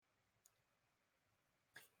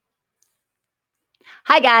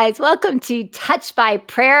Hi, guys. Welcome to Touch by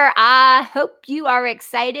Prayer. I hope you are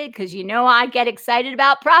excited because you know I get excited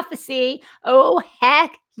about prophecy. Oh,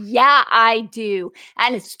 heck yeah, I do.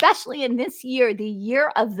 And especially in this year, the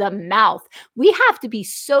year of the mouth, we have to be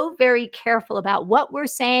so very careful about what we're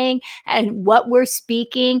saying and what we're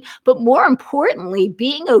speaking. But more importantly,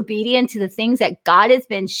 being obedient to the things that God has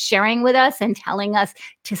been sharing with us and telling us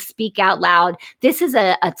to speak out loud. This is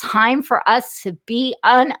a time for us to be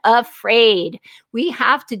unafraid. We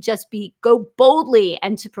have to just go boldly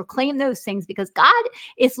and to proclaim those things because God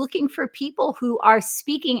is looking for people who are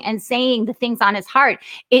speaking and saying the things on his heart.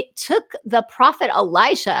 It took the prophet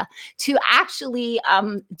Elijah to actually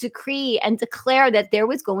decree and declare that there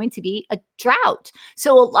was going to be a drought.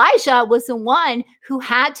 So Elijah was the one who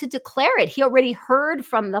had to declare it. He already heard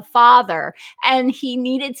from the Father, and he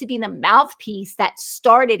needed to be the mouthpiece that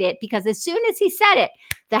started it, because as soon as he said it,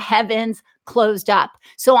 the heavens closed up.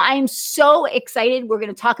 So I'm so excited. We're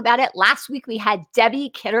going to talk about it. Last week, we had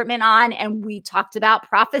Debbie Kitterman on, and we talked about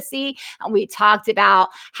prophecy, and we talked about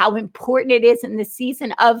how important it is in the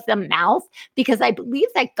season of the mouth, because I believe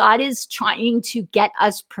that God is trying to get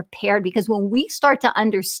us prepared, because when we start to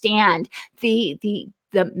understand the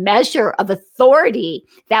measure of authority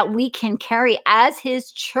that we can carry as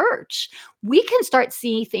his church, we can start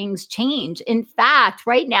seeing things change. In fact,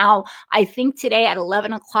 right now, I think today at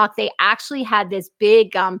 11 o'clock, they actually had this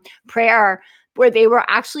big prayer where they were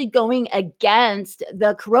actually going against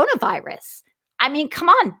the coronavirus. I mean, come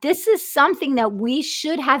on, this is something that we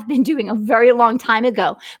should have been doing a very long time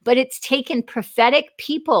ago, but it's taken prophetic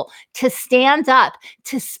people to stand up,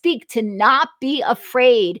 to speak, to not be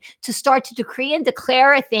afraid, to start to decree and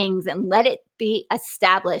declare things and let it be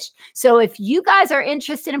established. So if you guys are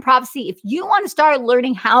interested in prophecy, if you want to start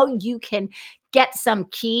learning how you can get some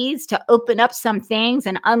keys to open up some things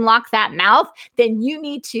and unlock that mouth, then you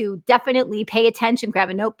need to definitely pay attention, grab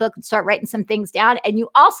a notebook and start writing some things down. And you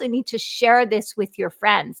also need to share this with your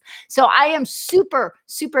friends. So I am super,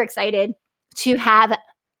 super excited to have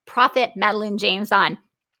Prophet Madeline James on.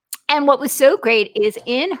 And what was so great is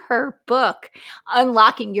in her book,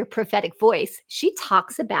 Unlocking Your Prophetic Voice, she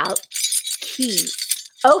talks about keys.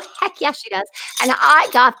 Oh, heck yes, she does. And I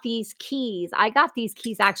got these keys. I got these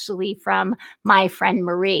keys actually from my friend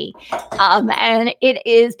Marie. And it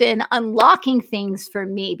has been unlocking things for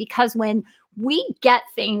me, because when we get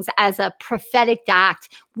things as a prophetic act,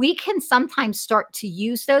 we can sometimes start to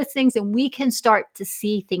use those things and we can start to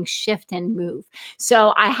see things shift and move.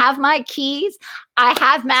 So I have my keys. I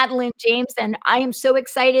have Madeline James, and I am so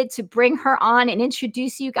excited to bring her on and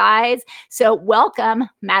introduce you guys. So welcome,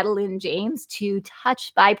 Madeline James, to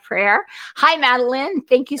Touch by Prayer. Hi, Madeline.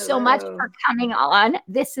 Thank you so much Hello. for coming on.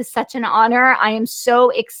 This is such an honor. I am so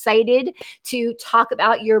excited to talk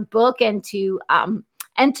about your book and to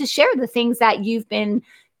share the things that you've been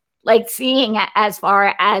like seeing as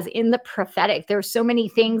far as in the prophetic. There's so many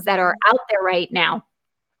things that are out there right now.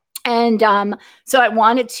 And so I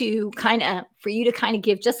wanted to for you to kind of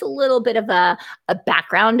give just a little bit of a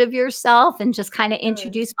background of yourself and just kind of Sure.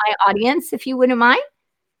 introduce my audience, if you wouldn't mind.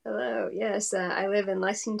 Hello. Yes, I live in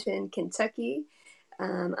Lexington, Kentucky.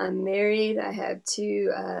 I'm married. I have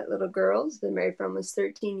two little girls. Been married for almost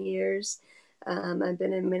 13 years. I've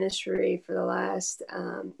been in ministry for the last,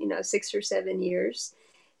 6 or 7 years.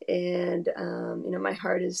 And, my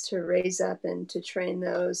heart is to raise up and to train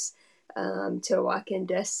those to walk in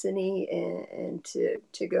destiny and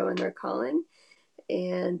to go in their calling.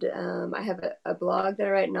 And I have a blog that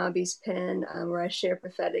I write, Nobby's Pen, where I share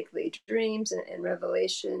prophetically dreams and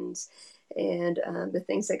revelations and the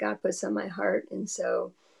things that God puts on my heart. And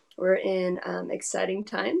so we're in exciting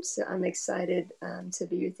times. So I'm excited to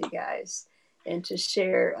be with you guys and to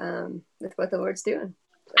share with what the Lord's doing.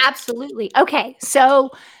 So, Absolutely. Okay,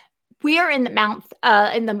 so we are in the mouth,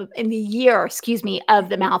 in the year, excuse me, of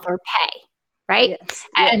the mouth, or pay, right? yes,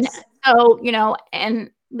 And yes. so,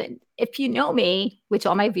 and if you know me, which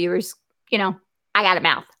all my viewers, I got a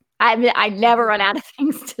mouth. I never run out of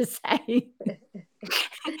things to say.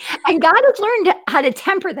 And God has learned how to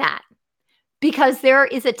temper that, because there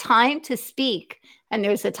is a time to speak and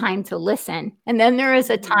there's a time to listen. And then there is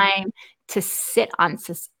a time to sit on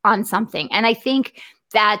something. And I think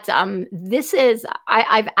that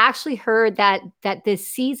I've actually heard that this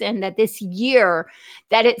season, that this year,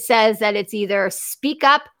 that it says that it's either speak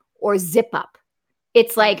up or zip up.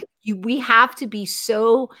 It's like we have to be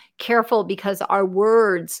so careful, because our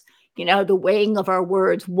words, the weighing of our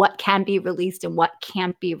words, what can be released and what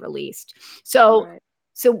can't be released. So, Right.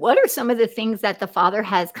 so what are some of the things that the Father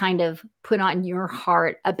has kind of put on your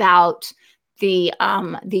heart about the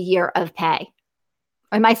year of pay?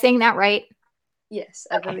 Am I saying that right? Yes,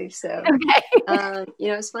 I Okay. believe so. Okay.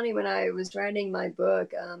 It's funny, when I was writing my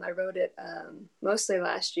book, I wrote it mostly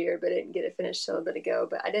last year, but didn't get it finished till a bit ago.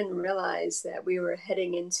 But I didn't realize that we were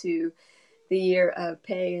heading into the year of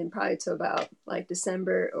pay, and probably till about like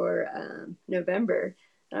December or November.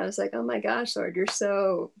 And I was like, oh my gosh, Lord, you're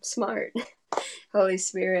so smart, Holy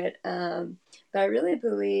Spirit. But I really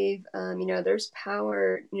believe, there's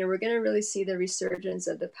power. We're going to really see the resurgence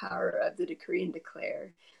of the power of the decree and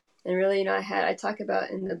declare. And really, I talk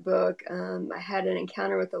about in the book, I had an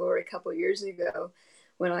encounter with the Lord a couple years ago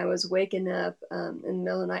when I was waking up in the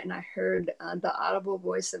middle of the night, and I heard the audible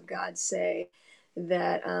voice of God say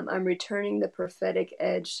that I'm returning the prophetic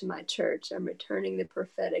edge to my church. I'm returning the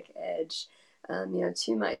prophetic edge,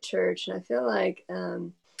 to my church. And I feel like,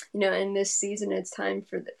 in this season, it's time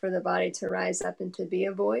for the body to rise up and to be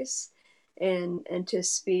a voice, and to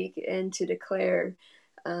speak and to declare.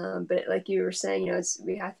 But like you were saying,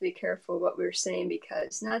 we have to be careful what we're saying,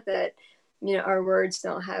 because not that, our words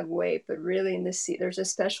don't have weight, but really there's a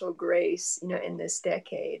special grace, in this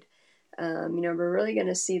decade. We're really going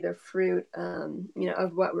to see the fruit,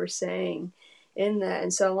 of what we're saying in that.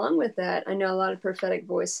 And so along with that, I know a lot of prophetic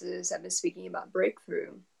voices have been speaking about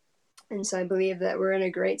breakthrough. And so I believe that we're in a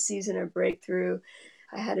great season of breakthrough.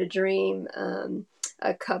 I had a dream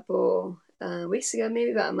a couple weeks ago,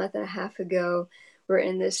 maybe about a month and a half ago. We're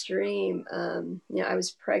in this dream. I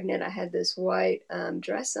was pregnant. I had this white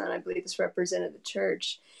dress on. I believe this represented the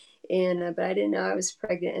church. And but I didn't know I was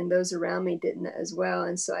pregnant, and those around me didn't as well.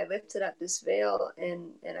 And so I lifted up this veil,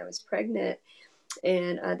 and I was pregnant.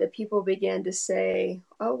 And the people began to say,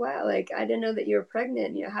 oh wow, like, I didn't know that you were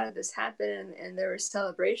pregnant, how did this happen? And there was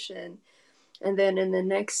celebration. And then in the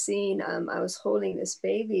next scene, I was holding this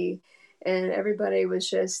baby, and everybody was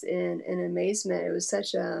just in amazement. It was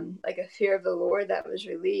such like a fear of the Lord that was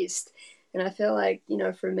released. And I feel like,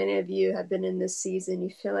 for many of you have been in this season,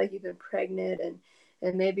 you feel like you've been pregnant,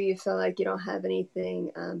 and maybe you feel like you don't have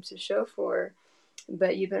anything to show for,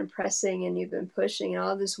 but you've been pressing and you've been pushing, and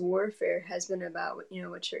all this warfare has been about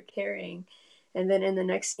what you're carrying. And then in the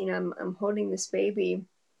next scene, I'm holding this baby,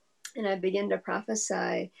 and I begin to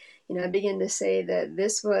prophesy. I begin to say that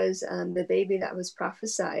this was the baby that was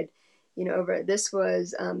prophesied, over. This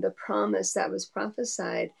was the promise that was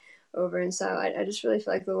prophesied over. And so I just really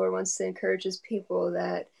feel like the Lord wants to encourage His people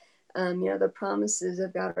that, the promises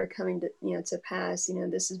of God are coming to pass.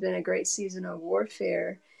 This has been a great season of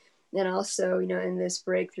warfare. And also, in this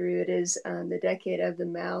breakthrough, it is the decade of the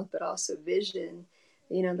mouth, but also vision,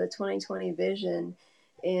 the 2020 vision.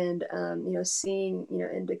 And, seeing,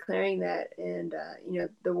 and declaring that. And,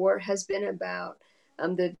 the war has been about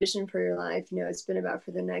the vision for your life. It's been about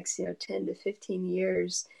for the next, 10 to 15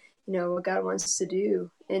 years, what God wants to do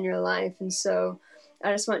in your life. And so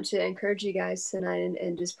I just want to encourage you guys tonight,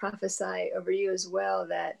 and just prophesy over you as well,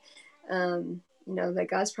 that, that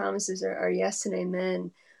God's promises are yes and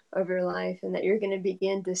amen over your life, and that you're going to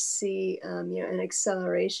begin to see, an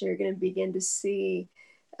acceleration. You're going to begin to see,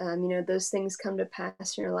 those things come to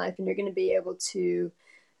pass in your life, and you're going to be able to,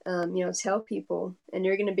 tell people, and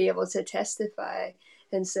you're going to be able to testify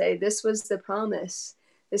and say, this was the promise.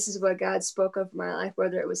 This is what God spoke of my life,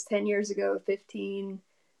 whether it was 10 years ago, 15,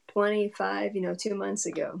 25, 2 months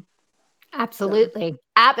ago. So, Absolutely.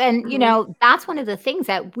 And mhm, that's one of the things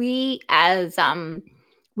that we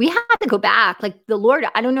have to go back. Like the Lord,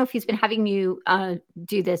 I don't know if He's been having you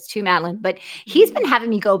do this too, Madeline, but He's been mhm. having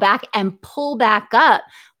me go back and pull back up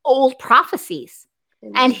old prophecies.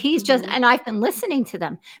 And Amen. He's just, Hmm. and I've been listening to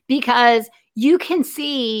them, because you can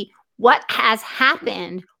see what has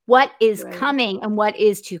happened, what is Right, coming, and what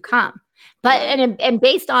is to come. But right. and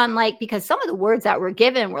based on, like, because some of the words that were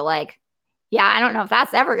given were like, yeah, I don't know if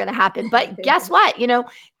that's ever going to happen, but guess Yeah,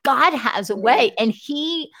 what? God has a yeah. way. And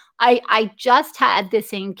I just had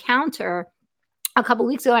this encounter a couple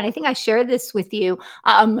weeks ago, and I think I shared this with you.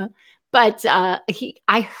 But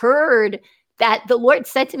I heard that the Lord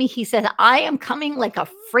said to me, He said, I am coming like a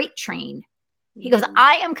freight train. He goes, Hmm.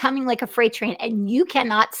 I am coming like a freight train, and you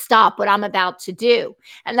cannot stop what I'm about to do.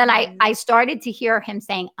 And then I Hmm. started to hear Him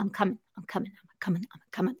saying, I'm coming, I'm coming, I'm coming, I'm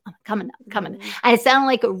coming, I'm coming, I'm coming. Hmm. And it sounded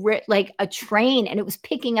like a train, and it was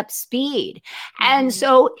picking up speed. And Hmm.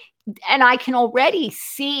 so, and I can already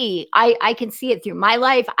see, I can see it through my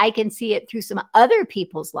life. I can see it through some other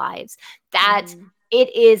people's lives, that Hmm.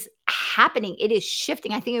 it is happening. It is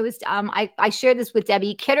shifting. I think it was, I shared this with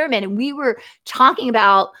Debbie Kitterman, and we were talking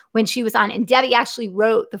about when she was on, and Debbie actually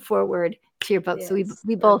wrote the foreword to your book. So Yes,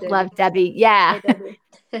 we love both love Debbie. Debbie. Yeah.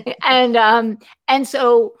 Hey, Debbie. And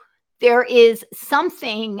so there is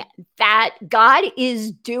something that God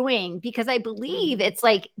is doing, because I believe Hmm. it's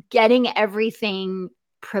like getting everything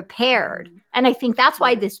prepared. Mhm. And I think that's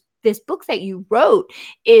why Yeah. this book that you wrote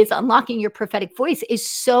is Unlocking Your Prophetic Voice is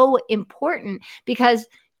so important, because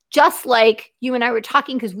just like you and I were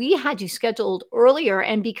talking, because we had you scheduled earlier,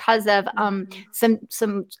 and because of Mhm.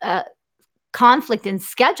 some conflict in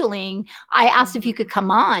scheduling, I asked if you could Mhm.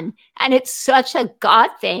 come on. And it's such a God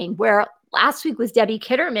thing where last week was Debbie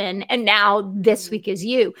Kitterman and now this Mhm. week is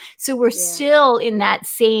you. So we're Yeah. still in that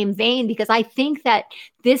same vein, because I think that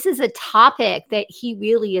this is a topic that he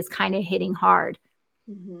really is kind of hitting hard.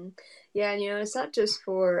 Hmm. Yeah, and it's not just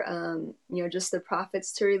for just the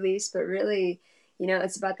prophets to release, but really,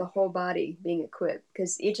 it's about the whole body being equipped,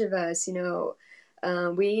 because each of us,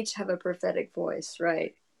 we each have a prophetic voice,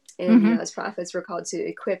 right? And Mm-hmm. as prophets, we're called to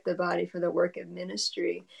equip the body for the work of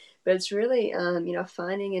ministry. But it's really,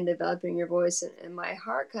 finding and developing your voice. And my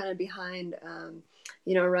heart kind of behind,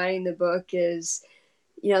 writing the book is,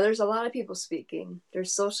 there's a lot of people speaking.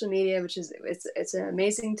 There's social media, which is it's an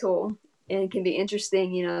amazing tool and can be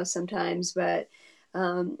interesting, sometimes. But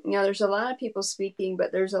there's a lot of people speaking,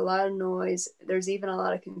 but there's a lot of noise. There's even a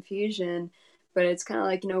lot of confusion. But it's kind of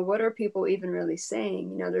like, what are people even really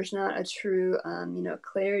saying? There's not a true,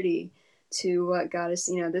 clarity to what God is.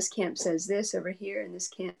 This camp says this over here, and this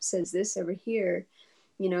camp says this over here.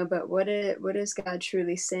 But what is God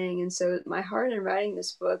truly saying? And so my heart in writing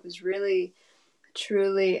this book was really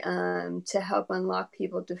truly to help unlock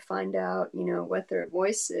people to find out, what their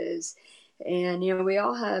voice is. And, we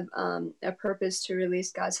all have a purpose to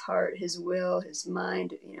release God's heart, his will, his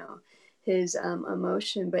mind, his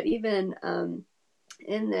emotion. But even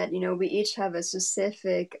in that, we each have a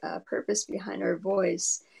specific purpose behind our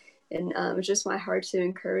voice. And it's just my heart to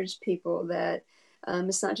encourage people that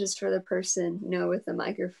it's not just for the person, with the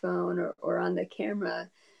microphone or on the camera,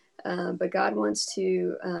 but God wants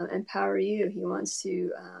to empower you. He wants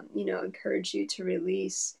to, encourage you to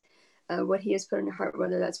release what He has put in your heart,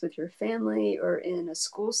 whether that's with your family or in a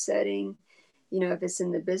school setting, if it's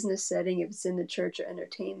in the business setting, if it's in the church or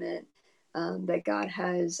entertainment, that God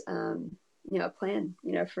has, a plan,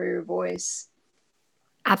 for your voice.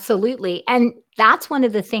 Absolutely. And that's one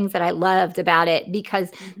of the things that I loved about it,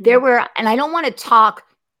 because there Mm-hmm. were, and I don't want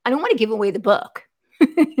to give away the book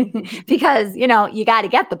because, you got to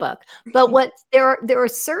get the book. But there are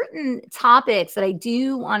certain topics that I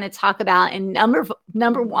do want to talk about. And number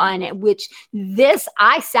Mm-hmm. one, which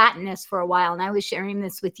I sat in this for a while, and I was sharing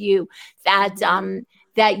this with you, that, Mm-hmm.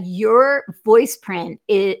 that your voice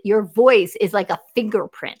is like a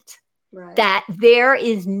fingerprint, Right. that there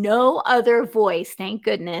is no other voice, thank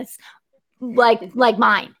goodness, like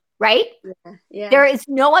mine, right? Yeah. Yeah. There is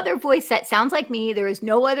no other voice that sounds like me. There is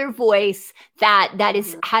no other voice that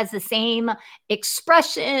is Uh-huh. has the same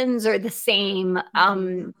expressions or the same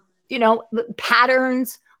Mm-hmm. you know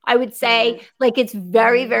patterns, I would say. Right. Like, it's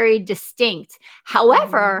very, Mm-hmm. very distinct. Mm-hmm.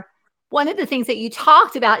 However, one of the things that you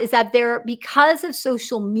talked about is that because of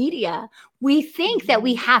social media, we think that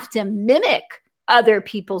we Mm-hmm. have to mimic other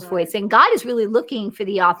people's Right. voice, and God is really looking for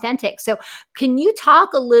the authentic. So can you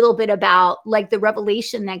talk a little bit about, like, the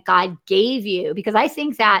revelation that God gave you? Because I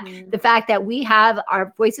think that Mm-hmm. the fact that we have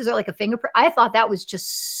our voices are like a fingerprint, I thought that was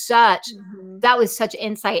just Mm-hmm. such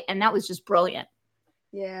insight, and that was just brilliant.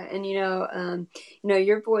 Yeah, and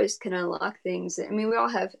your voice can unlock things. I mean, we all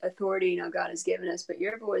have authority, God has given us, but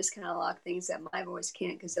your voice can unlock things that my voice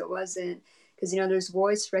can't, because it wasn't, because there's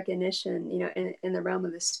voice recognition, in the realm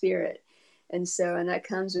of the spirit, and that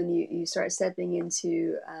comes when you start stepping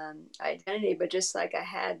into identity. But just like I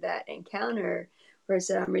had that encounter where I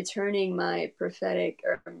said I'm returning my prophetic,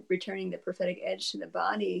 or I'm returning the prophetic edge to the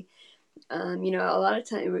body. A lot of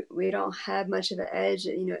time we don't have much of an edge,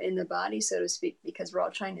 in the body, so to speak, because we're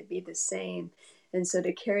all trying to be the same. And so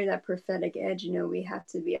to carry that prophetic edge, we have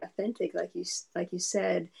to be authentic, like you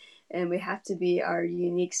said, and we have to be our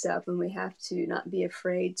unique self, and we have to not be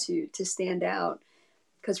afraid to stand out,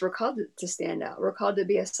 because we're called to stand out. We're called to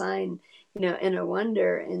be a sign, and a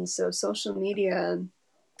wonder. And so social media,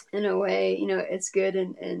 in a way, it's good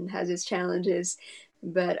and has its challenges,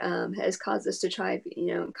 but has caused us to try,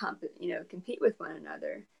 compete with one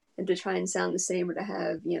another, and to try and sound the same, or to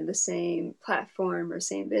have, the same platform or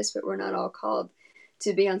same this, but we're not all called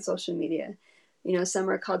to be on social media. Some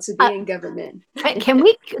are called to Uh, be in government. can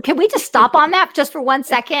we just stop on that just for 1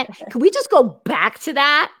 second? Can we just go back to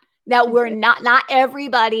that? That we're not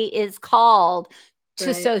everybody is called to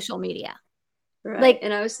Right. social media. Right. Like,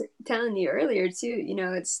 And I was telling you earlier too,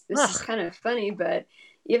 this is ugh, kind of funny, but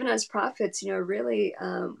even as prophets, really,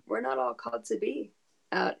 we're not all called to be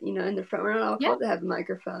out, in the front. We're not all yeah, called to have a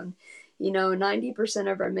microphone.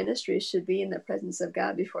 90% of our ministry should be in the presence of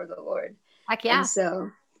God before the Lord. heck And yeah.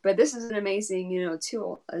 so, but this is an amazing,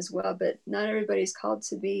 tool as well. But not everybody's called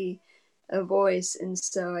to be a voice, and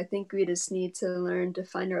so I think we just need to learn to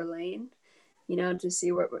find our lane, to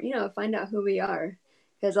see what we're, find out who we are.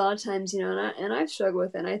 Because a lot of times, and I've struggled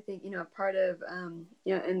with it. And I think, part of,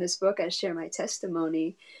 in this book, I share my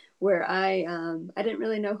testimony where I didn't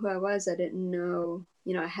really know who I was. I didn't know,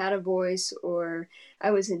 I had a voice, or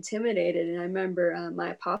I was intimidated. And I remember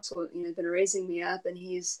my apostle, had been raising me up, and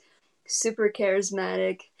he's super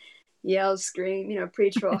charismatic, yell, scream,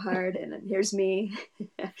 preach real hard. And then here's me,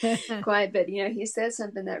 quiet. But, he said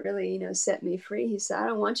something that really, set me free. He said, I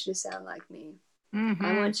don't want you to sound like me. I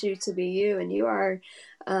Mm-hmm. want you to be you. And you are,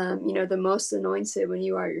 the most anointed when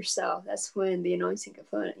you are yourself. That's when the anointing can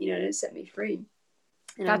flow, it set me free.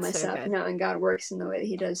 And I That's so myself, good. and God works in the way that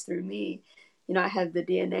he does through me. I have the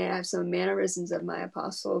DNA, I have some mannerisms of my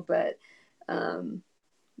apostle, um,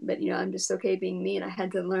 but I'm just okay being me. And I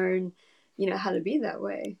had to learn, how to be that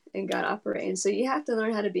way and God operate. And so you have to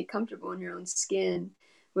learn how to be comfortable in your own skin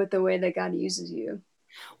with the way that God uses you.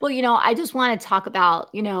 Well, I just want to talk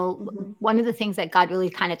about, Mm-hmm. one of the things that God really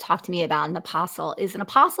kind of talked to me about an apostle is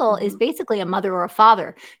Mm-hmm. basically a mother or a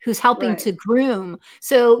father who's helping Right. to groom.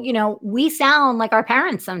 So, we sound like our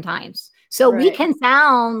parents sometimes. So we Right. can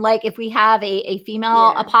sound like if we have a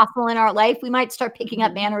female Yeah. apostle in our life, we might start picking up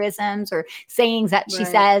Mm-hmm. mannerisms or sayings that she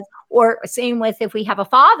Right. says, or same with if we have a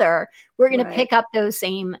father, we're going to Right. pick up those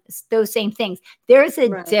same things. There's a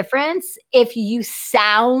Right. difference if you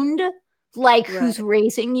sound like who's Right.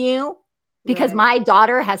 raising you, because Right. my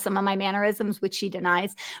daughter has some of my mannerisms which she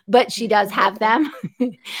denies, but she does have them.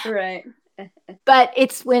 Right. But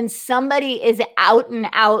it's when somebody is out and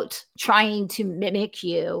out trying to mimic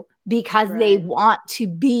you because they Right. want to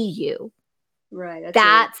be you. Right.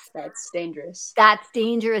 That's That's dangerous. that's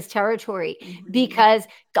dangerous territory, Mm-hmm. because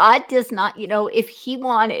God does not, if he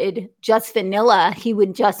wanted just vanilla, he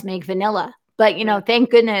would just make vanilla. But, Right.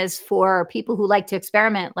 thank goodness for people who like to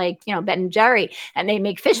experiment, like, Ben and Jerry, and they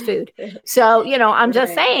make fish food. So, I'm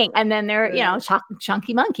just Right. saying. And then they're, Right.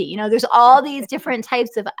 chunky monkey, there's all these different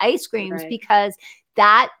types of ice creams, Right. because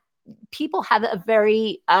that people have a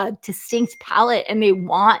very distinct palate, and they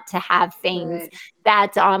want to have things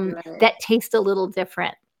Right. Right. that taste a little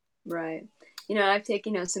different. Right. I've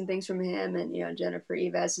taken, some things from him, and, Jennifer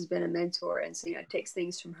Eves has been a mentor. And so, it takes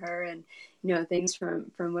things from her, and, things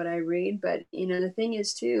from what I read. But, the thing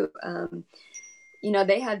is too,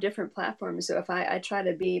 they have different platforms. So if I try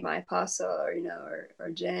to be my apostle, or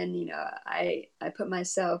Jen, I put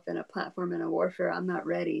myself in a platform in a warfare I'm not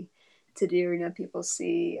ready to do. People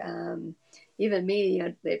see, even me,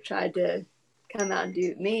 they've tried to come out and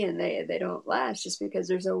do me, and they don't last, just because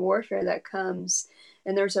there's a warfare that comes,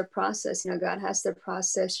 and there's a process. God has to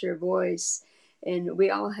process your voice. And we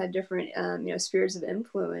all have different, spheres of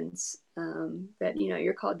influence, that,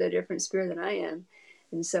 you're called to a different spirit than I am,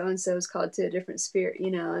 and so is called to a different spirit,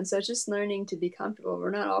 and so it's just learning to be comfortable. We're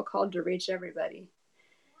not all called to reach everybody.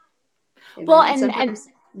 Well, Amen. And and sometimes,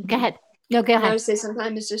 go mhm. ahead. No, go And I ahead. would say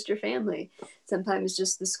sometimes it's just your family, sometimes it's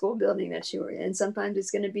just the school building that you were in, sometimes it's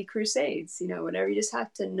going to be crusades, whatever. You just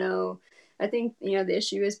have to know. I think, the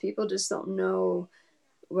issue is people just don't know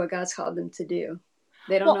what God's called them to do.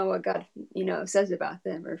 They don't Well, know what God, says about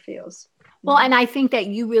them or feels. Well, Mm-hmm. and I think that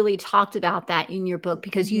you really talked about that in your book,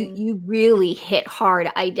 because you Mm-hmm. you really hit hard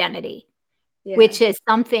identity, Yeah. which is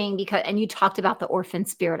something, because and you talked about the orphan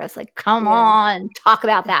spirit. I was like, come Yeah. on, talk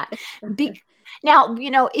about that. Be, now,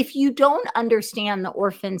 if you don't understand the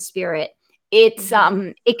orphan spirit,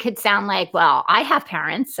 Mm-hmm. it could sound like, well, I have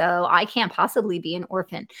parents, so I can't possibly be an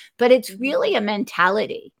orphan. But it's Mm-hmm. really a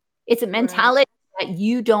mentality. It's a Right. mentality that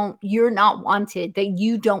you're not wanted, that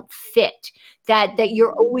you don't fit, that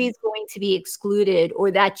you're Mm-hmm. always going to be excluded,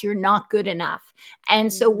 or that you're not good enough.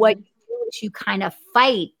 And so what Mm-hmm. you do is you kind of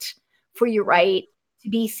fight for your Right. right to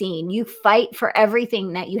be seen. You fight for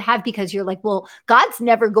everything that you have, because you're like, well, God's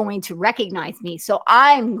never going to recognize me. So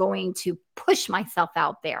I'm going to push myself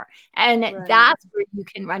out there. And Right. that's where you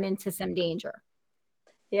can run into some danger.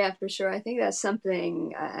 Yeah, for sure. I think that's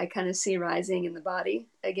something I kind of see rising in the body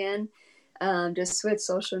again, just with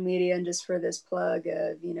social media, and just for this plug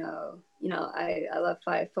of, I love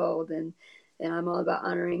fivefold, and I'm all about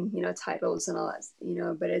honoring, titles and all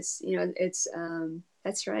that, but it's,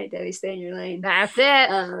 that's right, Debbie, stay in your lane. That's it.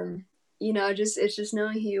 Um, just it's just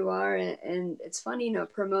knowing who you are, and it's funny,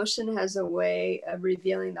 promotion has a way of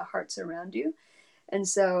revealing the hearts around you. And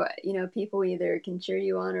so, people either can cheer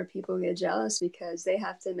you on, or people get jealous because they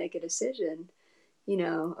have to make a decision.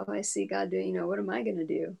 Oh, I see God doing, what am I going to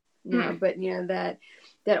do? Hmm. But,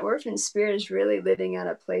 that orphan spirit is really living out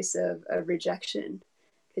a place of rejection.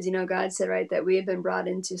 Because, God said, right, that we have been brought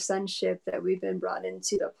into sonship, that we've been brought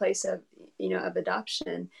into the place of, of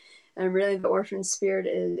adoption. And really the orphan spirit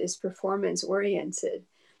is performance oriented.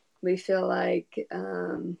 We feel like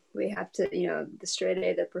we have to, the straight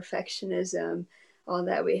A, the perfectionism, all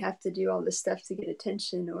that, we have to do all this stuff to get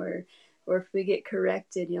attention, or if we get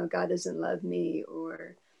corrected, God doesn't love me,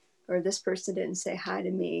 or this person didn't say hi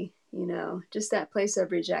to me, just that place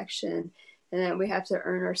of rejection, and that we have to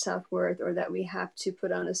earn our self-worth, or that we have to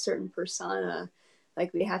put on a certain persona,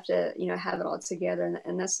 like we have to, have it all together,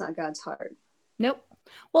 and that's not God's heart. Nope.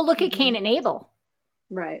 Well, look at Cain Mm-hmm. and Abel.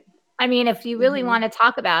 Right. I mean, if you really want to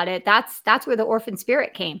talk about it, that's where the orphan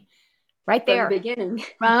spirit came, right From the there, beginning.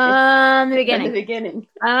 from the From the beginning, beginning.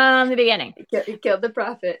 from the beginning. He killed the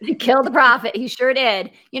prophet. He killed the prophet. He sure did.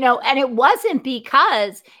 And it wasn't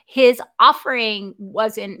because his offering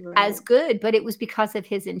wasn't as Right. good, but it was because of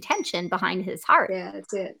his intention behind his heart. Yeah,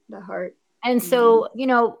 that's it. The heart. And so,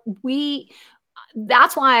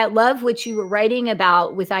 that's why I love what you were writing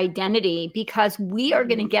about with identity, because we are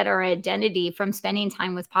going to get our identity from spending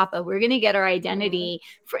time with Papa. We're going to get our identity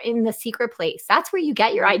in the secret place. That's where you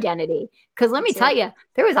get your identity. Because let me tell you,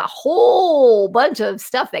 there was a whole bunch of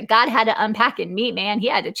stuff that God had to unpack in me, man. He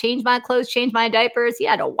had to change my clothes, change my diapers. He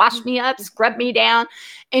had to wash me up, scrub me down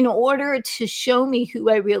in order to show me who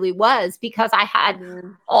I really was, because I had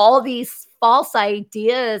all these false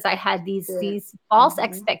ideas. I had these false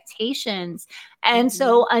expectations. And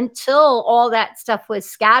so until all that stuff was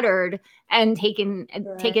scattered and taken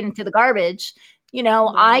to the garbage,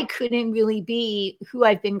 I couldn't really be who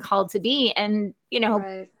I've been called to be. And,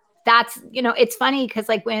 that's, it's funny because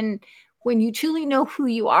like when you truly know who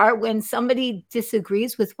you are, when somebody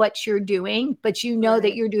disagrees with what you're doing, but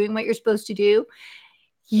that you're doing what you're supposed to do,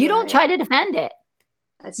 you don't try to defend it.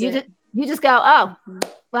 You just go, oh,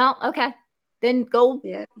 well, okay, then go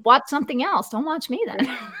watch something else. Don't watch me then.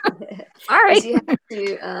 All right. You have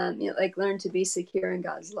to, like learn to be secure in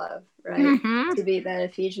God's love, right? To be that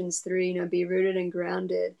Ephesians 3, be rooted and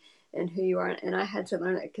grounded in who you are. And I had to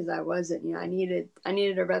learn that because I wasn't, I needed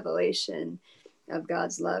a revelation of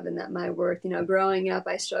God's love, and that my worth, growing up,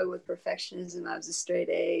 I struggled with perfectionism. I was a straight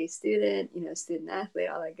A student, student athlete,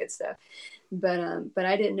 all that good stuff. But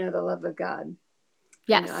I didn't know the love of God.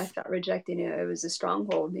 Yes. I felt rejected. It was a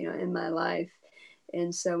stronghold, in my life.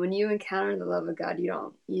 And so when you encounter the love of God,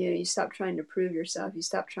 you stop trying to prove yourself. You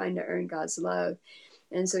stop trying to earn God's love.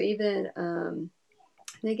 And so even,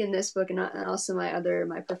 I think in this book, and also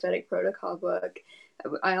my prophetic protocol book,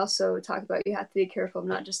 I also talk about, you have to be careful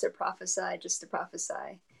not just to prophesy, just to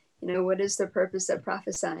prophesy. What is the purpose of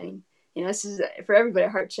prophesying? This is for everybody, a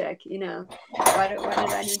heart check. Why did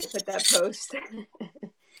I need to put that post?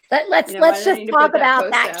 Let's just talk about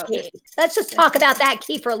that key. Let's just talk about that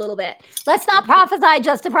key for a little bit. Let's not prophesy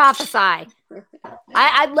just to prophesy.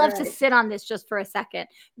 I'd love to sit on this just for a second,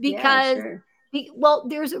 because, well,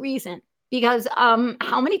 there's a reason. Because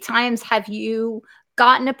how many times have you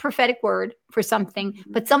gotten a prophetic word for something,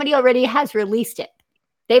 but somebody already has released it?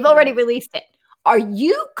 They've already released it. Are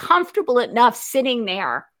you comfortable enough sitting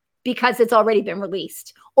there because it's already been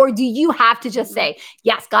released? Or do you have to just say,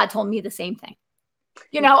 yes, God told me the same thing?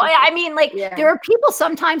 I mean, like, there are people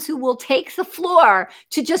sometimes who will take the floor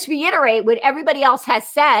to just reiterate what everybody else has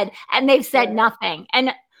said, and they've said nothing.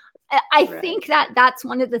 And I think that's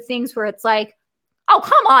one of the things where it's like, oh,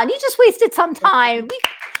 come on, you just wasted some time.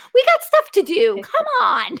 We got stuff to do. Come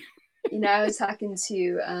on. I was talking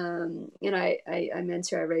to, I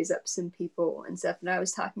mentor, I raise up some people and stuff, and I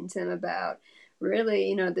was talking to them about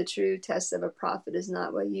really, the true test of a prophet is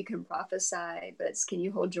not what you can prophesy, but it's, can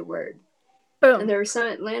you hold your word? Boom. And there was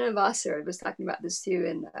some, Lana Vosser was talking about this too,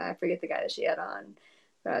 and I forget the guy that she had on,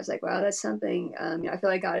 but I was like, wow, that's something. I feel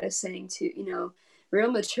like God is saying to,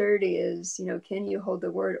 real maturity is, can you hold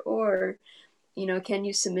the word, or, can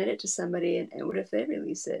you submit it to somebody, and what if they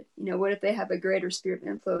release it? What if they have a greater spirit of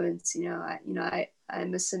influence?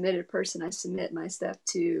 I'm a submitted person. I submit my stuff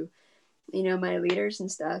to, my leaders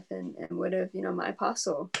and stuff, and what if, my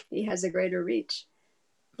apostle, he has a greater reach?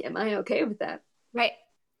 Am I okay with that? Right.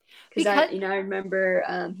 Because I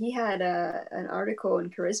remember he had an article in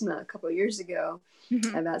Charisma a couple of years ago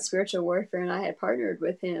about spiritual warfare, and I had partnered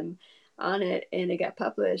with him on it, and it got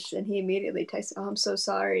published, and he immediately texted, "Oh, I'm so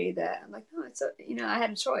sorry that." I'm like, "No, it's I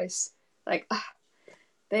had a choice. Like,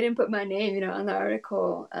 they didn't put my name, on the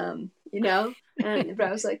article, and but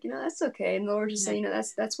I was like, that's okay." And the Lord just saying,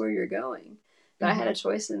 that's where you're going. But I had a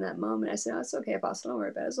choice in that moment. I said, "Oh, it's okay, Apostle. Don't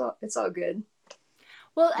worry about it. It's all good."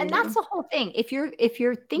 Well, and that's the whole thing. If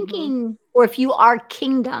you're thinking, or if you are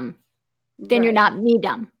kingdom, then you're not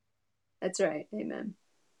me-dom. That's right. Amen.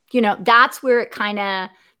 That's where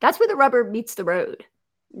that's where the rubber meets the road.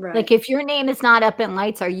 Right. Like, if your name is not up in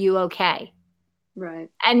lights, are you okay? Right.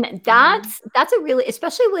 And Hmm. that's a really,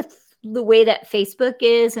 especially with the way that Facebook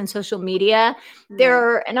is and social media, Right.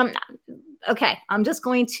 there, and I'm not, okay, I'm just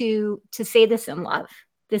going to say this in love.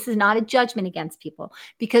 This is not a judgment against people,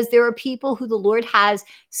 because there are people who the Lord has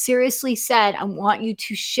seriously said, I want you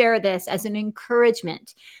to share this as an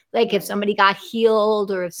encouragement. Like if Right. somebody got healed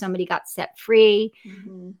or if somebody got set free.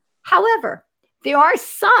 Hmm. However, there are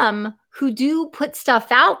some who do put stuff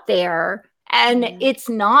out there, and Hmm. it's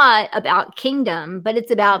not about kingdom, but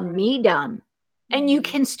it's about Right. medom. And you Hmm.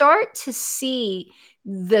 can start to see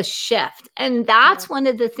the shift. And Yeah. that's one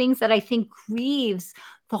of the things that I think grieves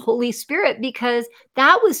the Holy Spirit, because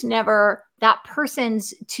that was never that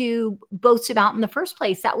person's to boast about in the first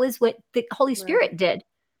place. That was what the Holy Right. Spirit did.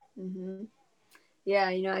 Hmm. Yeah,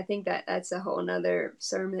 I think that that's a whole nother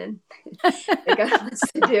sermon that God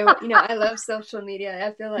wants to do. I love social media.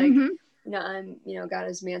 I feel like, Hmm. God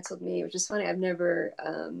has mantled me, which is funny. I've never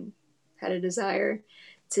had a desire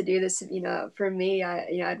to do this. For me,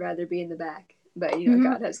 I'd rather be in the back, but Hmm.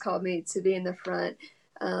 God has called me to be in the front.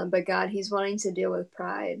 But God, He's wanting to deal with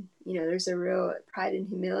pride. There's a real pride and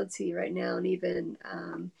humility right now, and even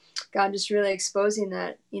God just really exposing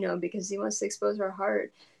that. Because He wants to expose our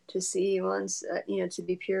heart to see. He wants, to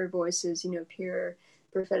be pure voices. Pure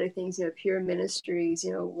prophetic things. Pure ministries.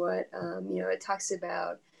 What it talks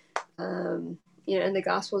about. And the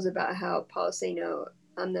gospel is about how Paul saying,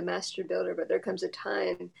 I'm the master builder, but there comes a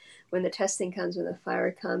time when the testing comes, when the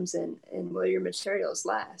fire comes, and will your materials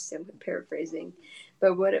last? I'm paraphrasing,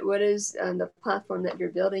 but what is the platform that you're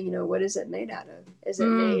building? What is it made out of? Is it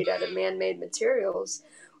Mm. made out of man-made materials,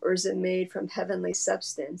 or is it made from heavenly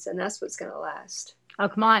substance? And that's what's going to last. Oh,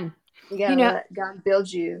 come on. You You gotta know, let God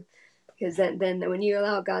build you, because then when you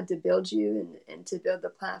allow God to build you and to build the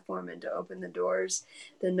platform and to open the doors,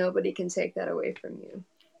 then nobody can take that away from you.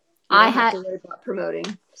 You I don't have had to worry about promoting.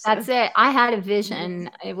 So That's it. I had a mm-hmm. vision.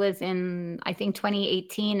 It was in, I think,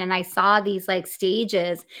 2018, and I saw these like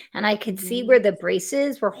stages, and I could see Mm-hmm. where the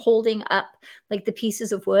braces were holding up like the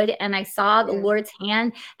pieces of wood, and I saw the Yeah. Lord's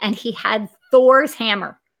hand, and he had Thor's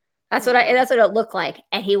hammer. Wow. That's what it looked like.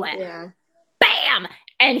 And he went Yeah. bam,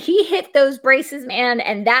 and he hit those braces, man,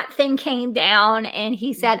 and that thing came down, and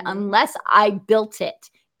he said, Mm-hmm. unless I built it,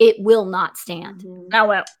 it will not stand. Mm-hmm. And I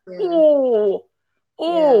went, Yeah. oh, Yeah.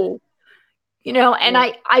 oh. And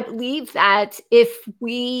Yeah. I believe that if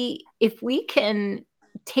we can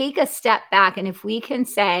take a step back, and if we can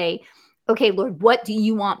say, okay, Lord, what do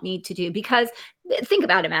you want me to do? Because think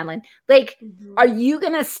about it, Madeline. Like, Mm-hmm. are you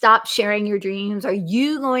going to stop sharing your dreams? Are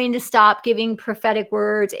you going to stop giving prophetic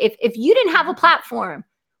words? If you didn't have a Mm-hmm. platform,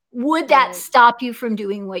 would that Right. stop you from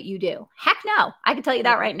doing what you do? Heck no. I can tell you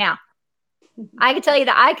that Yeah. right now. I can tell you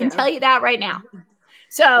that. I can Yeah. tell you that right now.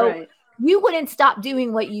 So Right. you wouldn't stop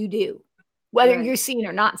doing what you do, whether Right. you're seen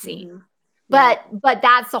or not seen. Mm-hmm. Right. But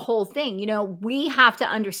that's the whole thing. We have to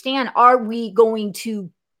understand, are we going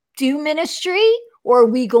to do ministry, or are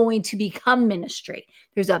we going to become ministry?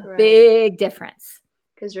 There's a Right. big difference.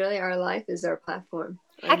 Because really our life is our platform,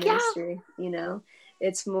 our Heck yeah. ministry.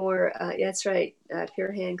 It's more that's right,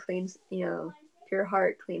 pure hand clean, pure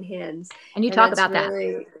heart clean hands. And you And talk that's about that.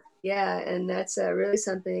 really, yeah, and that's really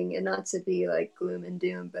something, and not to be like gloom and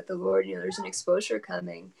doom, but the Lord, there's an exposure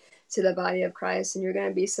coming to the body of Christ, and you're going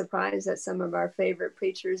to be surprised at some of our favorite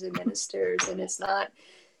preachers and ministers. And it's not,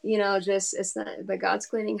 just, it's not, but God's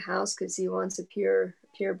cleaning house because He wants a pure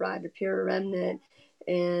bride, a pure remnant,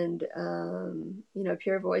 and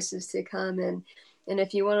pure voices to come. And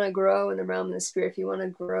if you want to grow in the realm of the spirit, if you want to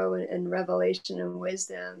grow in revelation and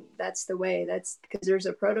wisdom, that's the way. That's because there's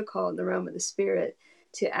a protocol in the realm of the spirit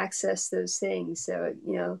to access those things. So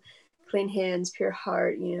clean hands, pure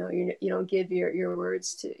heart. You don't give your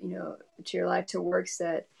words to your life to works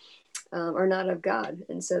that are not of God.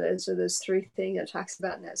 And so those are those three things that talks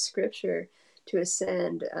about in that scripture to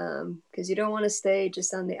ascend, because you don't want to stay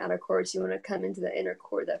just on the outer courts. You want to come into the inner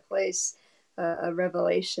court, that place of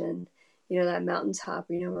revelation, that mountaintop,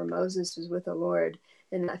 where Moses was with the Lord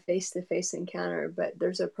in that face-to-face encounter. But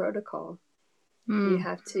there's a protocol. You Mm,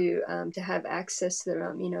 have to have access to the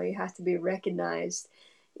realm. You have to be recognized.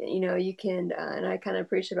 You can, and I kind of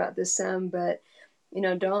preach about this some, but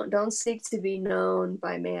don't seek to be known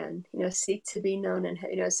by man. Seek to be known. And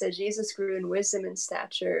it says Jesus grew in wisdom and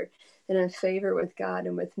stature and in favor with God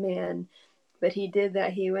and with man. But He did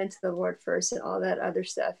that. He went to the Lord first, and all that other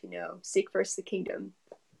stuff. Seek first the kingdom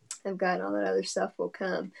of God, and all that other stuff will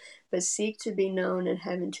come. But seek to be known and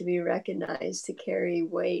having to be recognized, to carry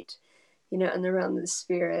weight, in the realm of the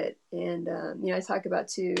spirit. And I talk about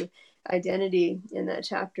too identity in that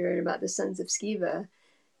chapter, and about the sons of Sceva.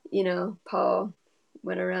 Paul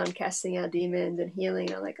went around casting out demons and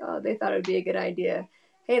healing. I'm like, oh, they thought it would be a good idea.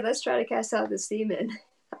 Hey, let's try to cast out this demon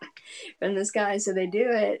from this guy. So they do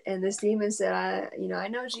it, and this demon said, I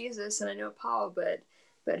know Jesus and I know Paul,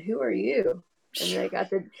 but who are you? And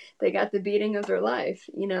they got the beating of their life,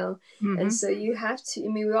 And so you have to. I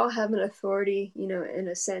mean, we all have an authority, in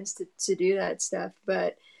a sense to do that stuff,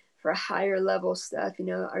 but for higher level stuff,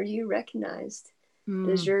 are you recognized?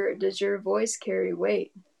 Does your voice carry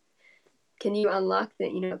weight? Can you unlock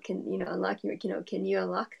that? Can you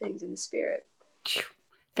unlock things in the spirit?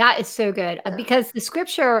 That is so good because the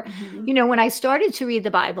scripture, when I started to read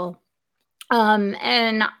the Bible,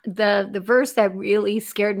 and the verse that really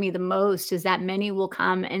scared me the most is that many will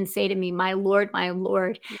come and say to me, my Lord,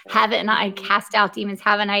 haven't I cast out demons?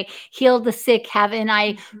 Haven't I healed the sick? Haven't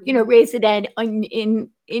I, raised the dead in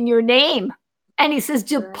your name? And he says,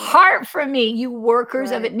 depart from me, you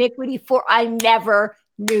workers of iniquity, for I never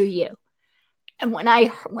knew you. And when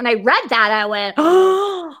I read that, I went,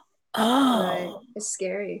 oh, it's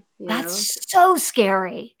scary. That's so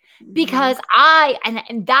scary because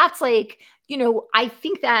and that's like, I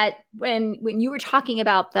think that when you were talking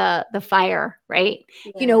about the fire, right?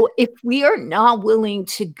 If we are not willing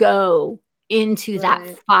to go into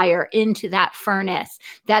that fire, into that furnace,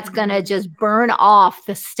 that's going to just burn off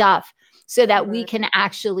the stuff so that we can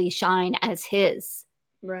actually shine as his.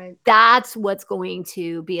 Right. That's what's going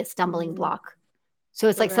to be a stumbling block. So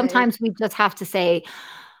it's like sometimes we just have to say,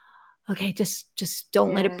 okay, just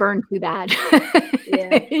don't let it burn too bad.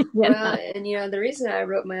 Well, and the reason I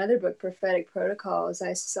wrote my other book, Prophetic Protocols,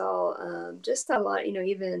 I saw just a lot,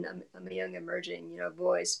 even I'm a young emerging,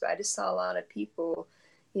 voice, but I just saw a lot of people,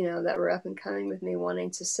 that were up and coming with me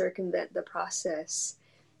wanting to circumvent the process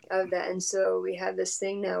of that. And so we have this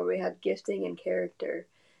thing now where we have gifting and character,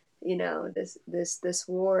 this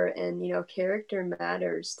war, and, character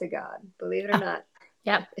matters to God, believe it or not.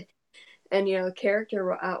 Yeah. And, character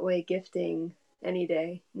will outweigh gifting any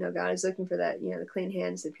day. God is looking for that, the clean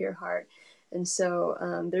hands, the pure heart. And so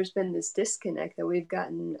there's been this disconnect that we've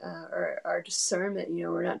gotten, our discernment,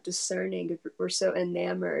 we're not discerning. We're so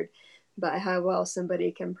enamored by how well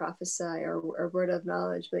somebody can prophesy or word of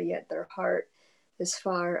knowledge, but yet their heart is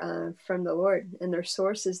far from the Lord and their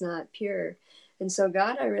source is not pure. And so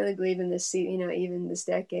God, I really believe in this, even this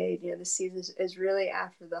decade, this season is really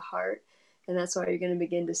after the heart. And that's why you're going to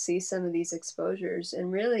begin to see some of these exposures.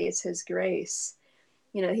 And really, it's his grace.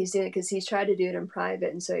 He's doing it because he's tried to do it in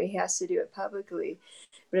private. And so he has to do it publicly.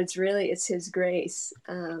 But it's his grace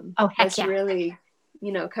that's really,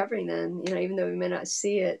 covering them, even though we may not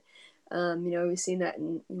see it. We've seen that,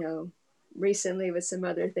 recently with some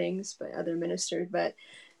other things, by other ministers. But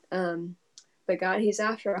God, he's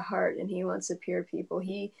after a heart and he wants a pure people.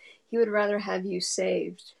 He would rather have you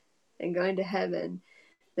saved and going to heaven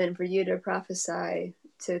than for you to prophesy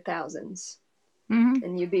to thousands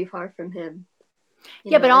and you be far from him.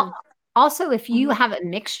 But also if you have a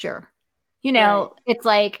mixture, it's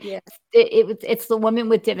like it's the woman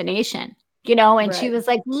with divination, and she was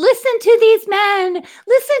like, listen to these men,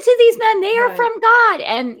 they are from God.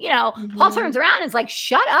 And, Paul turns around and is like,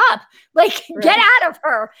 shut up, like get out of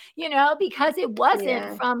her, because it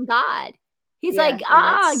wasn't from God. He's like,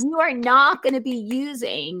 you are not going to be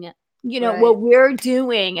using what we're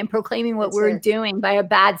doing and proclaiming what we're doing by a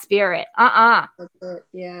bad spirit. That's it.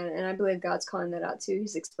 Yeah. And I believe God's calling that out too.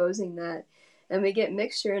 He's exposing that. And we get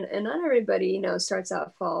mixture, and not everybody, starts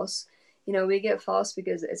out false. We get false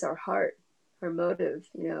because it's our heart, our motive,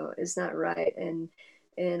 is not right.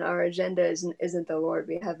 And our agenda isn't the Lord.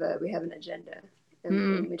 We have an agenda,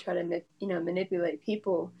 and we try to, manipulate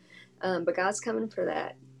people. But God's coming for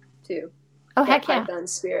that too. Oh, heck yeah. Python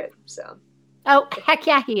spirit. So. Oh, heck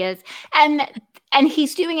yeah, he is. And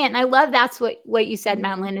he's doing it. And I love that's what you said,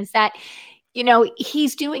 Madeline, is that,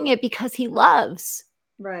 he's doing it because he loves.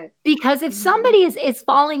 Right. Because if somebody is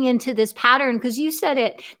falling into this pattern, because you said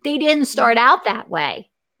it, they didn't start out that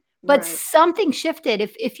way, but something shifted.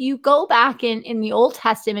 If you go back in the Old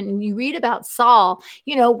Testament and you read about Saul,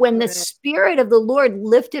 when the Spirit of the Lord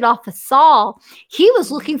lifted off of Saul, he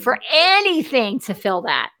was looking for anything to fill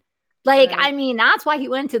that. Like, I mean, that's why he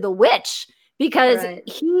went to the witch. Because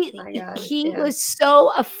he was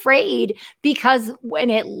so afraid, because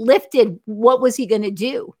when it lifted, what was he going to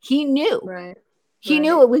do? He knew. He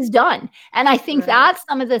knew it was done. And I think that's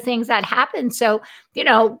some of the things that happen. So,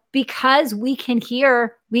 because we can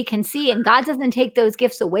hear, we can see, and God doesn't take those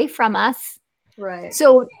gifts away from us. Right.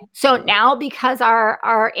 So now, because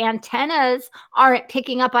our antennas aren't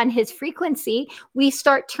picking up on his frequency, we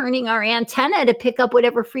start turning our antenna to pick up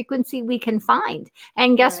whatever frequency we can find.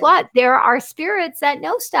 And guess what? There are spirits that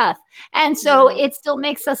know stuff. And so it still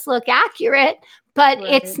makes us look accurate, but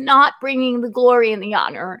it's Right. not bringing the glory and the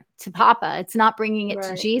honor to Papa. It's not bringing it to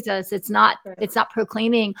Right. Jesus. It's not, Right. it's not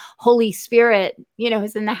proclaiming Holy Spirit,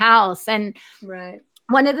 is in the house. And Right.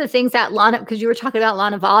 one of the things that Lana, because you were talking about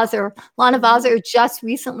Lana Mm-hmm. Vawser just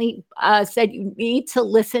recently said you need to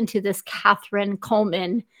listen to this Catherine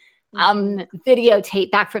Coleman Mm-hmm.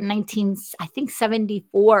 videotape back from 19, I think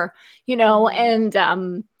 74, Mm-hmm.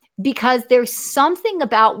 and because there's something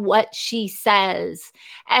about what she says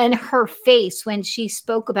and her face when she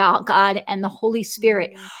spoke about God and the Holy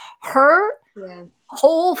Spirit, Mm-hmm. her Yeah.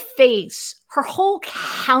 whole face, her whole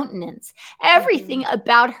countenance, Mm-hmm. everything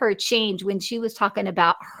about her changed when she was talking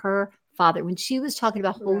about her Father, when she was talking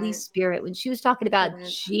about Holy Right. Spirit, when she was talking about Right.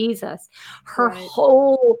 Jesus, her Right.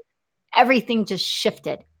 whole everything just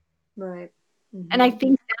shifted. Right. And I Mm-hmm.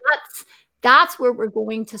 think that's where we're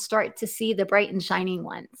going to start to see the bright and shining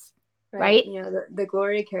ones, Right. right? The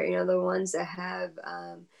glory carrier, the ones that have,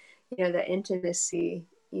 the intimacy,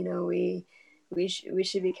 we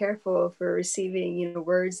should be careful for receiving,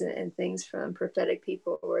 words and things from prophetic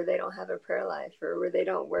people where they don't have a prayer life or where they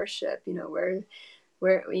don't worship,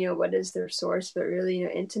 where, what is their source, but really,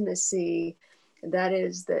 intimacy, that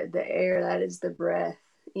is the air, that is the breath,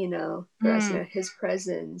 for us, Mm. his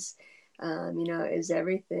presence, is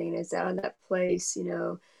everything. It's out of that place,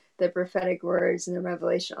 the prophetic words and the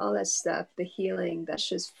revelation, all that stuff, the healing, that's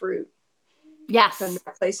just fruit from Yes.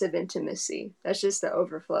 that place of intimacy. That's just the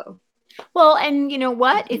overflow. Well, and you know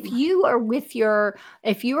what? If you are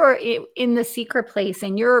in the secret place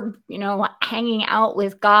and you're, hanging out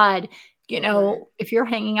with God, Right. if you're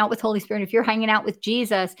hanging out with Holy Spirit, if you're hanging out with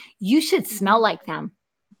Jesus, you should smell Hmm. like them.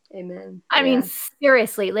 Amen. I mean, Yeah.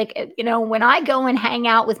 seriously, like, when I go and hang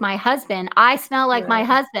out with my husband, I smell like my Right.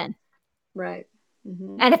 husband. Right.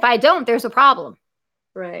 Hmm. And if I don't, there's a problem.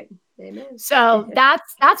 Right. Amen. So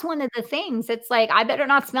that's one of the things. It's like I better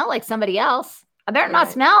not smell like somebody else. I better not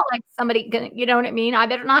Right. smell like somebody, you know what I mean? I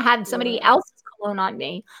better not have somebody Right. else's cologne on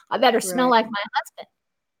me. I better smell Right. like my husband.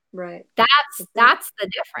 Right. That's That's it. that's the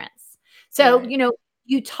difference. So, Right.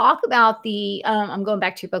 you talk about the I'm going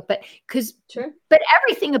back to your book, because Sure.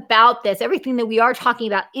 everything about this, everything that we are talking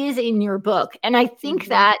about is in your book. And I think Hmm.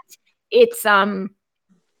 that it's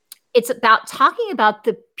it's about talking about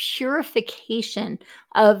the purification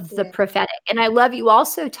of the Yeah. prophetic. And I love you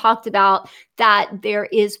also talked about that there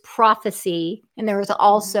is prophecy and there is Hmm.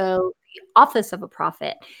 also the office of a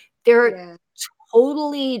prophet. They're Yeah.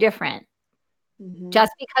 totally different. Hmm.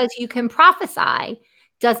 Just because you can prophesy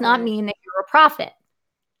does not Right. mean that you're a prophet.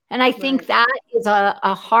 And I think Right. that is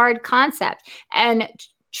a hard concept. And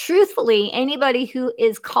truthfully, anybody who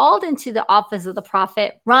is called into the office of the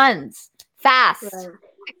prophet runs fast, Right.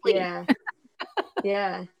 quickly. Yeah.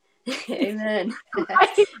 Yeah. Amen.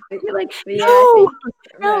 Right? But, You're like, but yeah, I no, think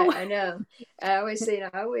right. no. I know. I always say,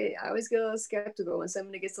 I always get a little skeptical when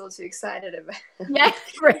somebody gets a little too excited about, Yes,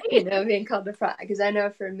 right. being called to prophet. Because I know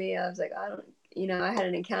for me, I was like, I don't, I had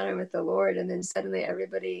an encounter with the Lord, and then suddenly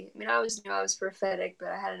everybody. I mean, I always knew I was prophetic, but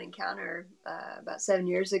I had an encounter about 7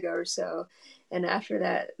 years ago or so, and after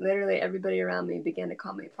that, literally everybody around me began to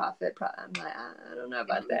call me prophet. I'm like, I don't know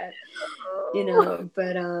about that, Oh,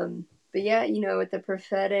 but yeah, with the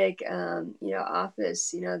prophetic,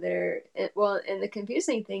 office, there, well, and the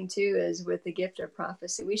confusing thing too is with the gift of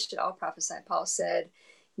prophecy, we should all prophesy. Paul said,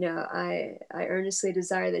 I earnestly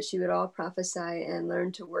desire that you would all prophesy and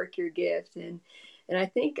learn to work your gift. And I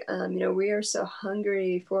think, we are so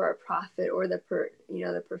hungry for a prophet or the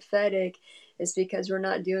prophetic is because we're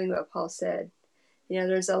not doing what Paul said.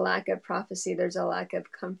 There's a lack of prophecy. There's a lack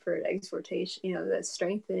of comfort, exhortation, the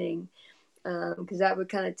strengthening, because that would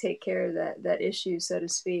kind of take care of that issue, so to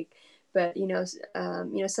speak. But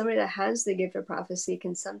somebody that has the gift of prophecy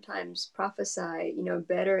can sometimes prophesy,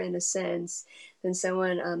 better in a sense than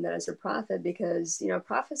someone that is a prophet, because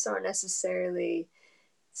prophets aren't necessarily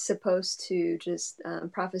supposed to just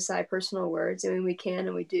prophesy personal words. I mean, we can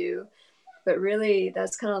and we do, but really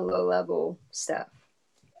that's kind of low level stuff,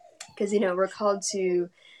 because we're called to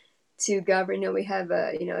govern. We have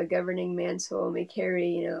a governing mantle, and we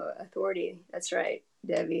carry authority. That's right,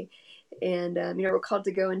 Debbie. And we're called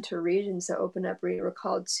to go into regions to open up. We're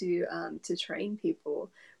called to train people.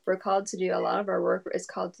 We're called to do a lot of our work. It's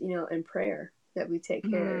called in prayer that we take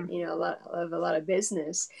care. mm, A lot of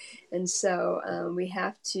business, and so we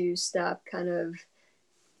have to stop kind of,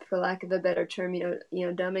 for lack of a better term,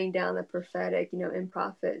 dumbing down the prophetic, in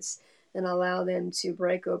prophets, and allow them to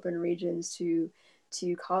break open regions to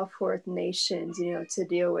call forth nations, to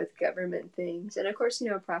deal with government things, and of course,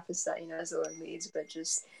 prophesy, as the Lord leads. But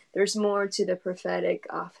just there's more to the prophetic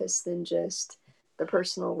office than just the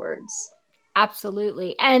personal words.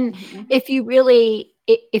 absolutely. And Hmm. if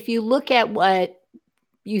you look at what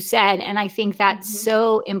you said, and I think that's Mm-hmm.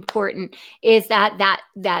 so important, is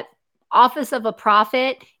that office of a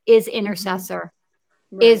prophet is Mm-hmm. intercessor,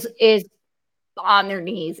 Right. is on their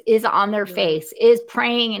knees, is on their Right. face, is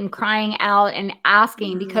praying and crying out and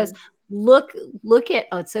asking. Because Mm-hmm. look look at,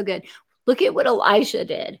 oh, it's so good. Look at what Elijah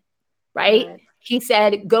did, right? Right. He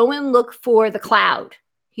said, "Go and look for the cloud."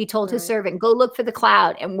 He told his Right. servant, "Go look for the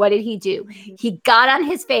cloud." And what did he do? Mm-hmm. He got on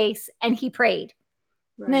his face and he prayed.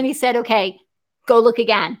 And then Right. he said, "Okay, go look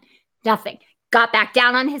again." Nothing. Got back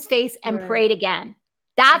down on his face and Right. prayed again.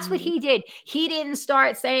 That's what Mm-hmm. he did. He didn't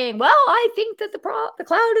start saying, "Well, I think that the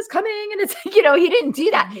cloud is coming," and it's he didn't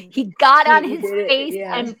do that. Mm-hmm. He got on He his did it. face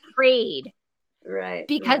Yeah. and prayed, Right.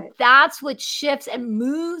 because Right. that's what shifts and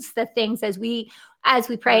moves the things as we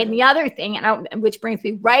pray. And Right. the other thing, which brings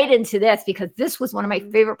me right into this, because this was one of my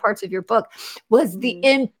Mm-hmm. favorite parts of your book, was the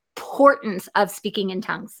Mm-hmm. importance of speaking in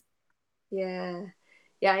tongues. Yeah.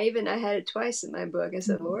 Yeah. I had it twice in my book. I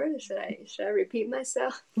said, Lord, should I repeat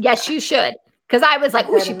myself? Yes, you should. Because I was like,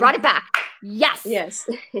 "Oh, But she brought it back." Yes, yes.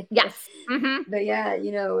 yes, mm-hmm. But yeah,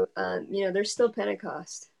 there's still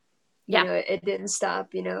Pentecost. Yeah, It didn't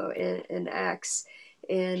stop, in Acts.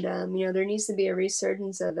 And, there needs to be a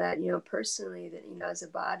resurgence of that, personally, that, as a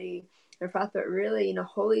body and prophet, really,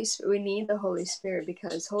 we need the Holy Spirit,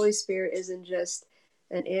 because Holy Spirit isn't just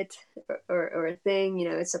an it, or a thing,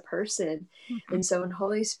 it's a person. mm-hmm. And so when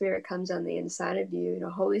Holy Spirit comes on the inside of you,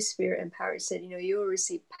 Holy Spirit empowers, said, you will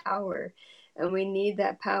receive power. And we need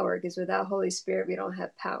that power, because without Holy Spirit, we don't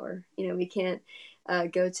have power. We can't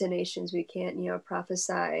go to nations. We can't,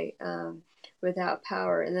 prophesy without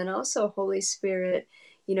power. And then also Holy Spirit,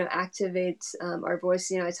 activates our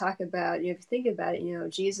voice. I talk about, if you think about it,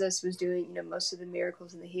 Jesus was doing, most of the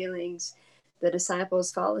miracles and the healings. The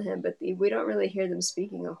disciples followed him, but we don't really hear them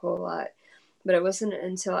speaking a whole lot. But it wasn't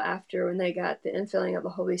until after, when they got the infilling of the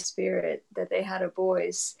Holy Spirit, that they had a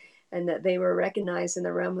voice, and that they were recognized in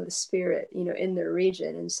the realm of the Spirit, in their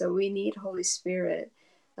region. And so we need Holy Spirit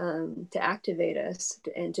to activate us,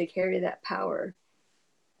 and to carry that power.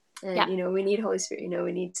 And Yeah, we need Holy Spirit.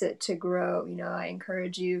 We need to grow. I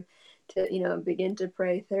encourage you to begin to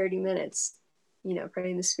pray 30 minutes,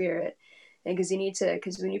 pray in the Spirit. And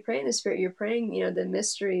because when you pray in the Spirit, you're praying, the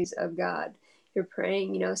mysteries of God. You're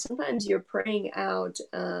praying, sometimes you're praying out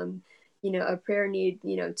a prayer need,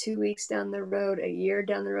 2 weeks down the road, a year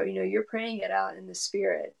down the road. You're praying it out in the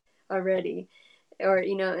Spirit already. Or,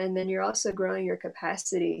 and then you're also growing your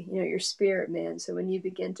capacity, your spirit, man. So when you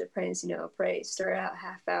begin to pray, pray, start out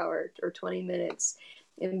half hour or 20 minutes,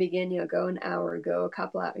 and begin, go an hour, go a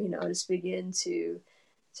couple hours, just begin to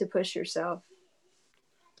push yourself.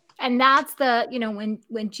 and that's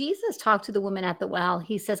when Jesus talked to the woman at the well,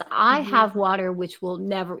 he says, "I Mm-hmm. have water which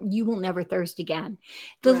you will never thirst again."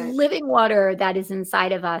 The Right. living water that is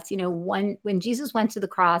inside of us. When Jesus went to the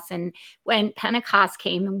cross, and when Pentecost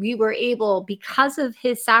came, and we were able, because of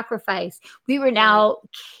his sacrifice, we were Right. now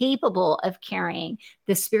capable of carrying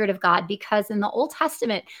the Spirit of God, because in the Old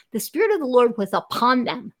Testament, the Spirit of the Lord was upon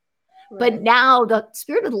them. But Right. now the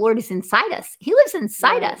Spirit of the Lord is inside us. He lives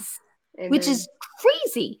inside Right. us, which Amen. is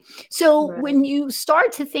crazy. So Right. when you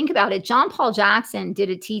start to think about it, John Paul Jackson did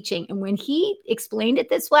a teaching, and when he explained it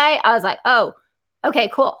this way, I was like, "Oh, okay,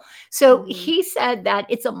 cool." So Mm-hmm. he said that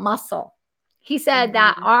it's a muscle. He said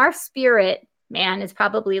that Mm-hmm. our spirit, man, is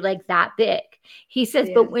probably like that big. He says,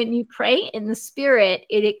 Yeah. but when you pray in the Spirit,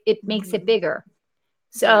 it makes it Mm-hmm. bigger.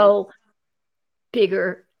 Right. So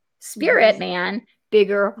bigger Mm-hmm. spirit, man,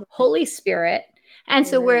 bigger Right. Holy Spirit. And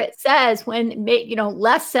so where Amen. it says, when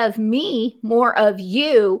less of me, more of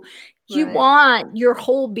you Right. want your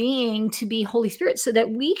whole being to be Holy Spirit, so that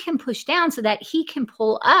we can push down, so that he can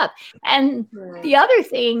pull up. And Right. the other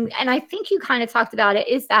thing, and I think you kind of talked about it,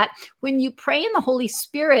 is that when you pray in the Holy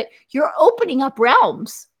Spirit, you're opening up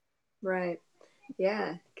realms. Right.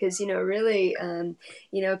 Yeah, because really,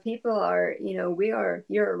 people are,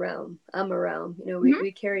 you're a realm, I'm a realm. Mhm.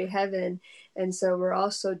 We carry heaven, and so we're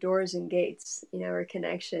also doors and gates, or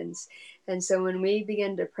connections. And so when we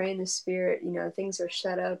begin to pray in the Spirit, things are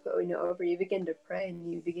shut up, over. You begin to pray,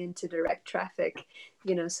 and you begin to direct traffic,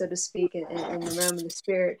 so to speak, in the realm of the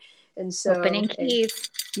Spirit. And so, Opening keys,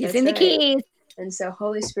 using that's the right. keys. And so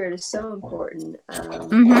Holy Spirit is so important,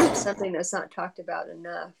 and it's Mhm. something that's not talked about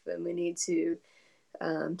enough, and we need to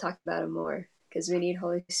talk about it more, because we need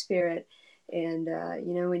Holy Spirit. And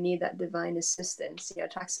we need that divine assistance. It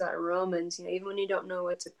talks about in Romans, even when you don't know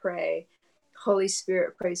what to pray, Holy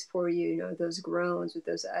Spirit prays for you, those groans with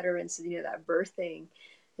those utterances, that birthing.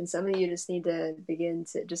 And some of you just need to begin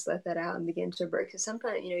to just let that out and begin to birth, because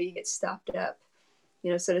sometimes you get stopped up,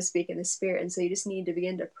 so to speak, in the Spirit. And so you just need to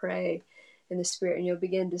begin to pray in the spirit, and you'll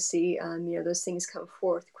begin to see, those things come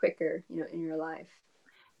forth quicker, in your life.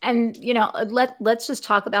 And let's just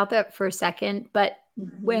talk about that for a second. But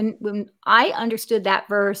Mm-hmm. when I understood that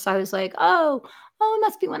verse, I was like, oh, it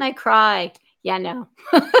must be when I cry. Yeah, no.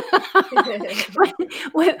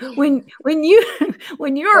 When you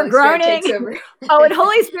when you're Holy Spirit groaning, takes over. oh, and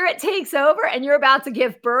Holy Spirit takes over and you're about to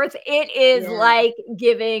give birth, it is Yeah, like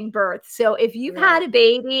giving birth. So if you've had right. a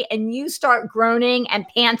baby and you start groaning and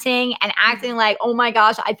panting and acting like, oh my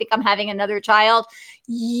gosh, I think I'm having another child,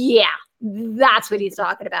 yeah, that's what he's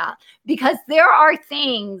talking about. Because there are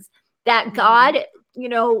things that Mm-hmm. God,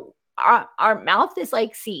 our mouth is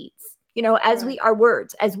like seeds. As Right. our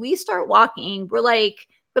words, as we start walking, we're like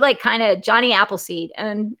kind of Johnny Appleseed.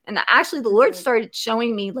 And actually the Lord Right. started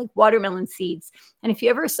showing me like watermelon seeds. And if you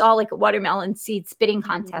ever saw like a watermelon seed spitting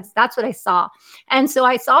Mm-hmm. contest, that's what I saw. And so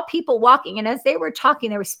I saw people walking, and as they were talking,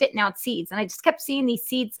 they were spitting out seeds. And I just kept seeing these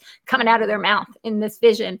seeds coming out of Mm-hmm. their mouth in this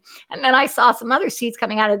vision. And then I saw some other seeds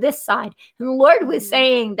coming out of this side. And the Lord was Mm-hmm.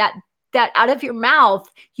 saying that out of your mouth,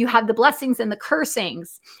 you have the blessings and the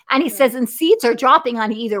cursings. And he says, Right. and seeds are dropping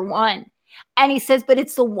on either one. And he says, but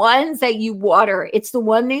it's the ones that you water. It's the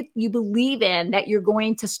one that you believe in that you're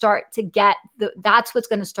going to start to get. That's what's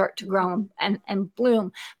going to start to grow Mm-hmm. and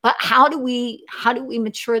bloom. But how do we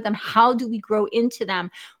mature them? How do we grow into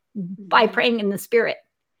them? By Mm-hmm. praying in the spirit.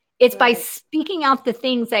 It's by Right. speaking out the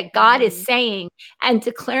things that God is Mm-hmm. saying and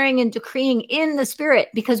declaring and decreeing in the spirit,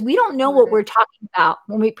 because we don't know what Right. we're talking about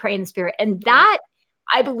when we pray in the spirit. And Right. that,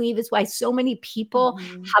 I believe, is why so many people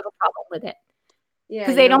Mm-hmm. have a problem with it, Yeah,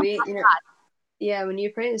 because they don't. yeah, when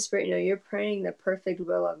you pray in the spirit, you're praying the perfect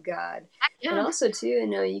will of God. And Yeah. also too,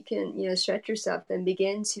 you can, stretch yourself and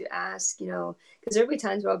begin to ask, because there'll be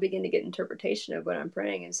times where I'll begin to get interpretation of what I'm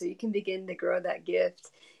praying. And so you can begin to grow that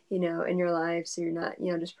gift, in your life. So you're not,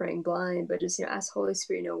 just praying blind, but just, ask Holy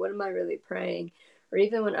Spirit, what am I really praying? Or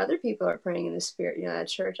even when other people are praying in the spirit, at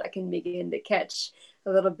church, I can begin to catch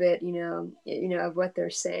a little bit, of what they're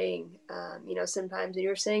saying. Sometimes when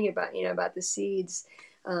you're saying about the seeds,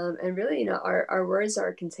 and really, our words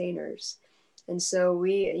are containers. And so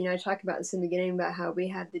I talk about this in the beginning about how we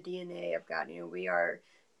have the DNA of God. We are,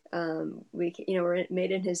 we're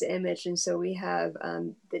made in his image. And so we have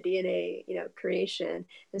the DNA, creation.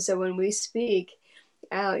 And so when we speak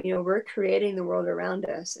out, we're creating the world around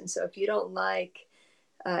us. And so if you don't like,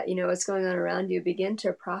 what's going on around you, begin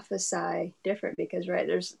to prophesy different, because, right,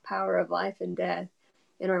 there's power of life and death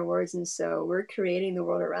in our words. And so we're creating the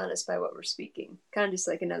world around us by what we're speaking, kind of just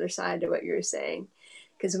like another side to what you're saying,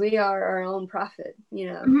 because we are our own prophet.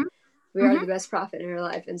 Mhm. We are Mhm. the best prophet in our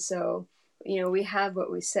life. And so, we have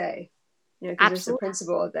what we say, because there's the Absolutely.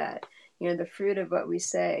 principle of that, the fruit of what we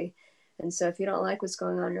say. And so if you don't like what's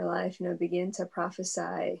going on in your life, begin to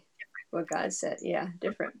prophesy what God said. Yeah,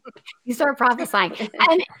 different. You start prophesying. And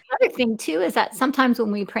the other thing too is that sometimes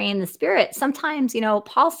when we pray in the spirit, sometimes,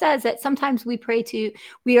 Paul says that sometimes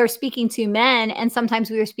we are speaking to men, and sometimes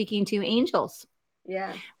we are speaking to angels,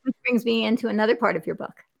 Yeah. which brings me into another part of your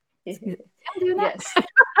book. Excuse me. I'm doing that.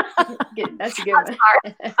 Yes. Good. That's a good one.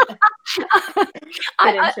 I,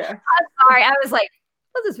 Good I, intro. I'm sorry. I was like,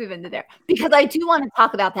 let's just move into there, because I do want to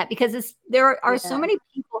talk about that, because there are so Yeah. many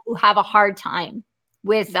people who have a hard time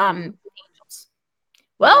with Mm-hmm. angels.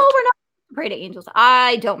 Well, Right. we're not to pray to angels.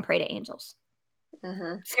 I don't pray to angels.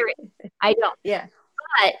 Uh-huh. Seriously, I don't. Yeah.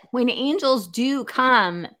 But when angels do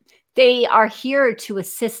come, they are here to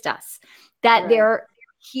assist us. That Right. they're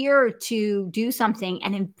here to do something.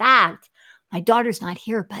 And in fact, my daughter's not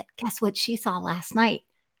here, but guess what she saw last night?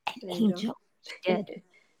 An An angel. angel. She did.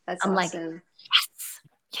 That's I'm like, awesome. yes,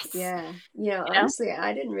 yes. Yeah. You know? Honestly,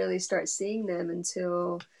 I didn't really start seeing them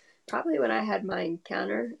until probably when I had my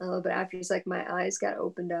encounter a little bit after. It's like my eyes got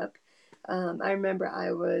opened up. I remember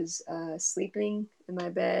I was sleeping in my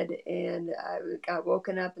bed, and I got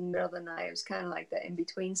woken up in the middle of the night. It was kind of like that in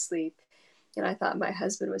between sleep. And I thought my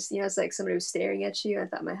husband was, it's like somebody was staring at you. I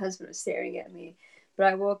thought my husband was staring at me. But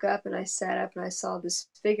I woke up and I sat up and I saw this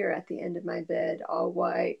figure at the end of my bed, all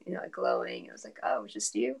white, glowing. I was like, oh, it's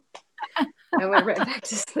just you. I went right back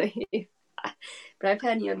to sleep. But I've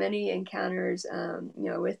had, many encounters,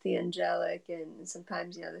 with the angelic, and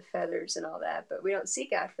sometimes, the feathers and all that, but we don't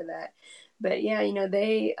seek after that. But yeah,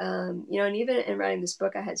 they, and even in writing this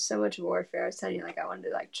book, I had so much warfare. I was telling you, like, I wanted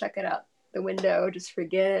to like check it out the window, just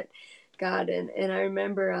forget it, God. And I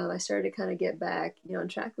remember I started to kind of get back, on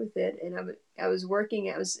track with it. And I was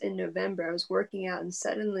working, I was in November, I was working out, and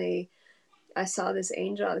suddenly I saw this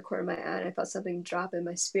angel out of the corner of my eye, and I felt something drop in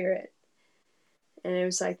my spirit. And it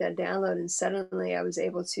was like that download, and suddenly I was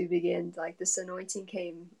able to begin, like, this anointing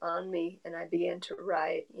came on me, and I began to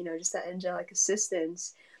write, just that angelic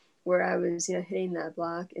assistance. where I was, hitting that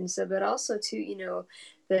block. And so, but also too,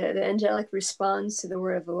 the angelic responds to the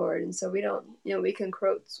word of the Lord. And so we don't, we can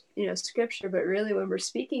quote, scripture, but really when we're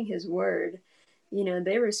speaking his word,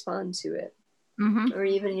 they respond to it. Mm-hmm. Or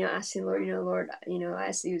even, asking Lord, Lord, I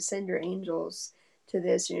ask you to send your angels to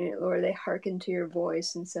this, Lord, they hearken to your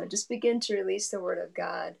voice. And so just begin to release the word of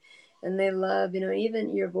God. And they love,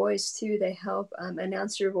 even your voice too. They help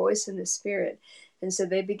announce your voice in the spirit. And so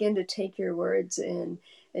they begin to take your words in.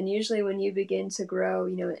 And usually when you begin to grow,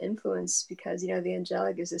 influence, because, the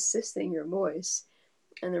angelic is assisting your voice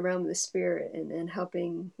in the realm of the spirit, and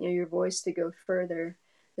helping, your voice to go further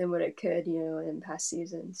than what it could, in past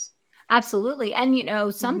seasons. Absolutely. And, Mm-hmm.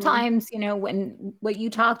 sometimes, when what you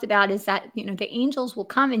talked about is that, the angels will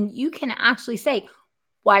come and you can actually say,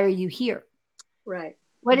 why are you here? Right.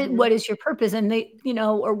 What Mm-hmm. is your purpose? And they,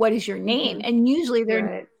 or what is your name? Mm-hmm. And usually they're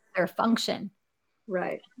Right. their function.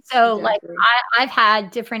 Right. So, like, Exactly. I've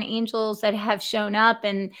had different angels that have shown up,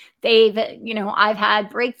 and they've, I've had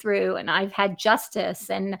breakthrough, and I've had justice,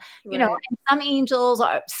 and, Right. and some angels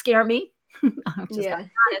scare me. I'm just Yeah.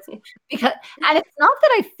 honest, because, and it's not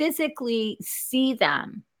that I physically see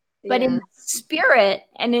them, but in Yeah. spirit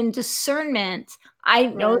and in discernment, I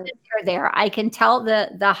know Right. that they're there. I can tell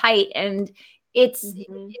the height, and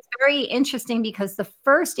Mm-hmm. it's very interesting because the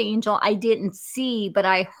first angel I didn't see, but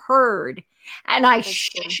I heard, and I That's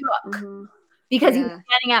cool. shook Mm-hmm. because he was Yeah.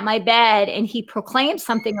 standing at my bed and he proclaimed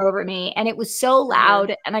something over me, and it was so Uh-huh.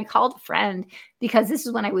 loud, and I called a friend because this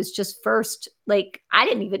is when I was just first, like, I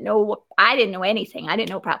didn't know anything. I didn't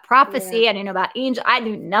know about Yeah. prophecy, I didn't know about angel, I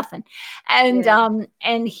knew nothing. Yeah.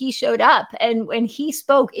 And he showed up, and when he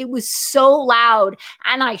spoke, it was so loud,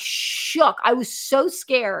 and I shook. I was so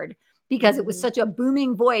scared because it was Mm-hmm. such a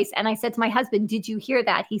booming voice, and I said to my husband, "Did you hear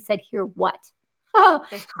that?" He said, "Hear what?" Oh,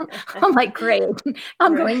 I'm like, great.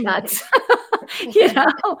 I'm going Right. nuts. you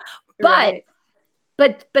know, but Right.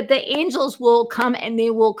 but the angels will come and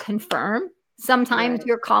they will confirm sometimes Right.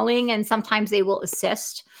 your calling, and sometimes they will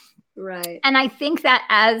assist. Right. And I think that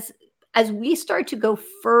as we start to go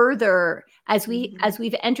further, Mm-hmm. as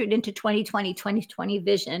we've entered into 2020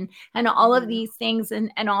 vision and all of Mm-hmm. these things,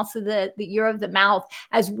 and also the year of the mouth,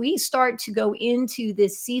 as we start to go into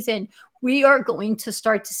this season, we are going to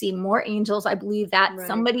start to see more angels. I believe that Right.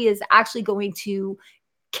 somebody is actually going to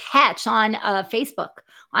catch on on a Facebook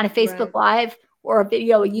Right. Live or a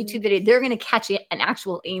video, a Mm-hmm. YouTube video. They're going to catch an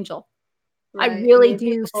actual angel. I Right. I really mean,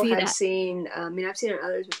 do people see have that. seen, I've seen it in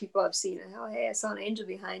others, but people have seen, oh, hey, I saw an angel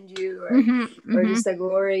behind you, Hmm. or Hmm. just the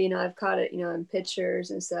glory, I've caught it, in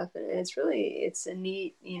pictures and stuff. And it's a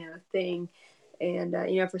neat, thing. And,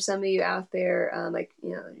 for some of you out there, like,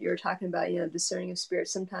 you were talking about, discerning of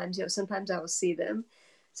spirits. Sometimes, sometimes I will see them.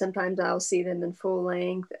 Sometimes I'll see them in full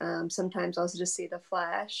length. Sometimes I'll just see the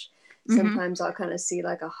flash. Hmm. Sometimes I'll kind of see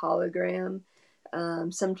like a hologram.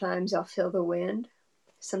 Sometimes I'll feel the wind.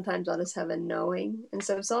 Sometimes I'll just have a knowing. And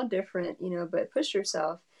so it's all different, but push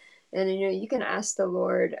yourself. And, you can ask the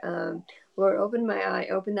Lord, Lord, open my eye,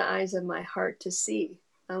 open the eyes of my heart to see.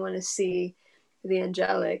 I want to see the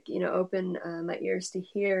angelic, open my ears to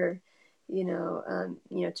hear,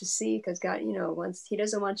 to see, because God, once He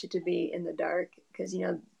doesn't want you to be in the dark, because,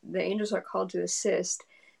 the angels are called to assist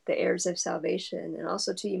the heirs of salvation. And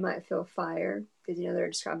also, too, you might feel fire, because, they're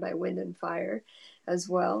described by wind and fire as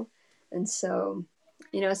well. And so,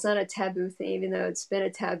 it's not a taboo thing, even though it's been a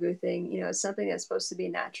taboo thing. It's something that's supposed to be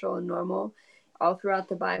natural and normal all throughout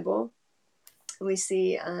the Bible. We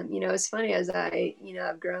see, it's funny as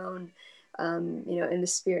I've grown, in the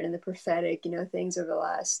spirit and the prophetic, things over the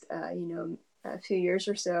last, a few years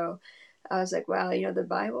or so. I was like, wow, the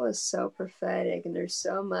Bible is so prophetic, and there's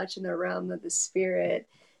so much in the realm of the spirit,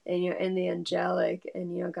 and, in the angelic,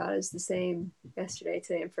 and, God is the same yesterday,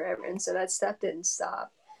 today, and forever. And so that stuff didn't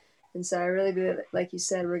stop. And so I really believe, like you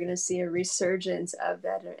said, we're going to see a resurgence of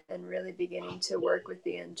that, and really beginning to work with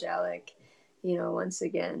the angelic, once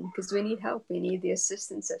again, because we need help. We need the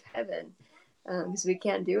assistance of heaven, because we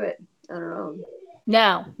can't do it on our own.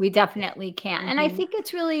 No, we definitely can't. And I Mm-hmm. think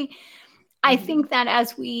it's really, I Mm-hmm. think that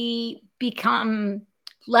as we become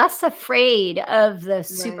less afraid of the Right.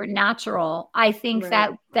 supernatural, I think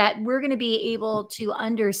Right. that we're going to be able to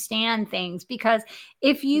understand things, because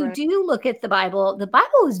if you Right. do look at the Bible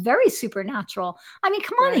is very supernatural. I mean,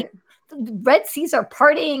 come on, Right. the Red Seas are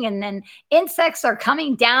parting, and then insects are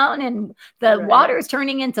coming down, and the Right. water is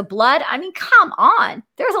turning into blood. I mean, come on.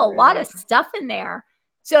 There's a lot of Right. stuff in there.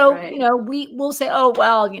 So, Right. we will say, oh,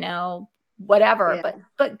 well, whatever. Yeah.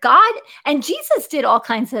 But God and Jesus did all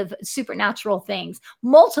kinds of supernatural things,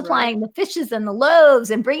 Right. multiplying the fishes and the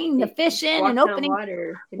loaves and bringing the He fish in and walked on opening,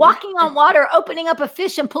 water, you know. walking on water, opening up a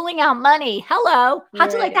fish and pulling out money. Hello.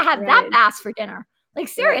 How'd you like to Right, have that right, bass for dinner? Like,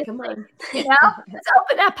 right. Come seriously, on. you know, let's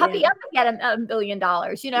open that puppy Yeah, up and get $1 billion,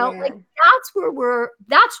 yeah. like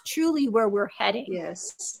that's truly where we're heading,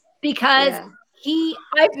 Yes. because Yeah.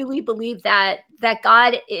 I really believe that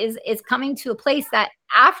God is coming to a place that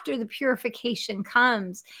after the purification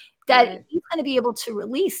comes, that Right. he's going to be able to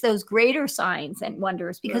release those greater signs and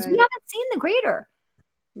wonders, because we Right. haven't seen the greater.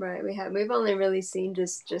 Right. We've only really seen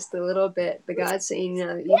just a little bit, but God's saying,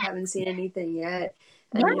 you haven't seen anything yet.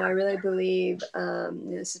 Yeah. And I really believe,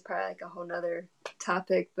 this is probably like a whole nother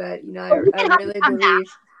topic, but But we I can have you really come back.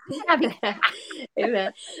 believe. We can have you.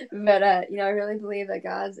 Amen. But I really believe that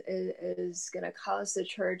God is going to cause the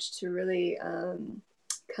church to really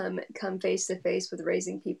come face to face with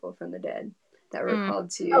raising people from the dead. That we're Mm. called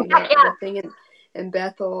to. Oh, heck yeah. The thing in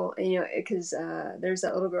Bethel, because there's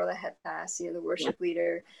that little girl that had passed, the Yeah. worship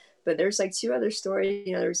leader. But there's like two other stories.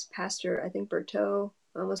 There's Pastor, I think Berteau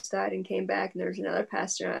almost died and came back, and there's another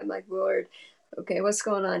pastor. And I'm like, Lord, okay, what's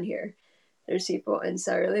going on here? There's people, and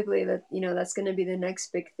so I really believe that that's going to be the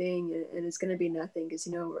next big thing, and it's going to be nothing, because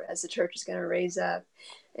as the church is going to raise up,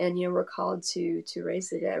 and we're called to raise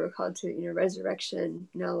the dead, we're called to resurrection,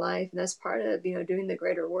 life, and that's part of doing the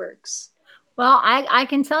greater works. Well, I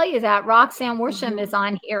can tell you that Roxanne Worsham Mm-hmm. is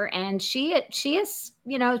on here, and she is,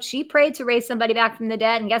 she prayed to raise somebody back from the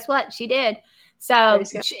dead, and guess what? She did. So,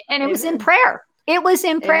 Praise God. and it was in Amen. prayer. It was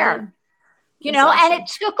in prayer, Amen. That's and it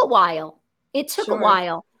awesome. took a while. It took a Sure.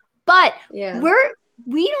 while, but Yeah.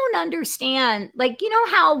 we don't understand, like,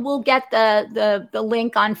 how we'll get the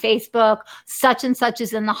link on Facebook, such and such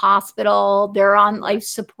is in the hospital, they're on life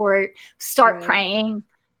support, start Right. praying,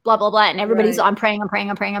 blah blah blah, and everybody's Right. I'm praying, I'm praying,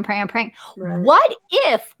 I'm praying, I'm praying, I'm praying. Right. What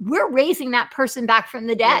if we're raising that person back from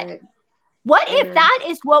the dead? Right. What if Amen. that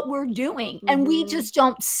is what we're doing, and we Mm-hmm. just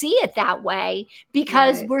don't see it that way,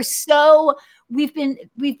 because Right.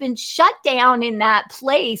 we've been shut down in that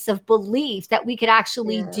place of belief that we could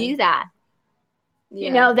actually Yeah. do that.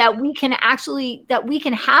 Yeah. That we can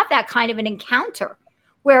have that kind of an encounter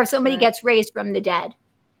where somebody Right. gets raised from the dead.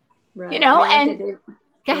 Right. I mean, like And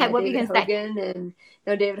go ahead, what were you David going to say? Hogan,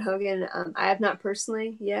 and David Hogan. I have not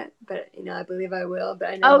personally yet, but I believe I will. But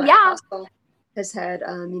I know Oh my yeah. apostle has had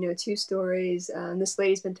two stories. This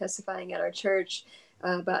lady's been testifying at our church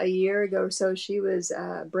about a year ago or so. She was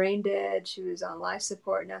brain dead. She was on life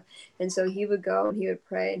support now, and so he would go and he would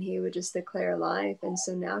pray and he would just declare life. And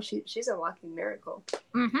so now she's a walking miracle.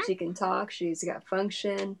 Mm-hmm. She can talk. She's got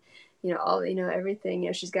function. All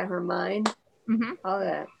everything. She's got her mind. Mm-hmm. All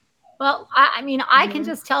that. Well, I can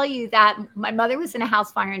just tell you that my mother was in a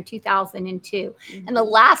house fire in 2002. Mm-hmm. And the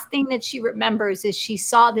last thing that she remembers is she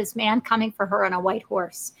saw this man coming for her on a white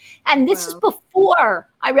horse. And this is before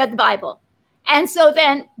I read the Bible. And so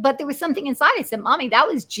then, but there was something inside. I said, Mommy, that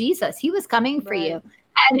was Jesus. He was coming for you.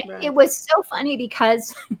 And it was so funny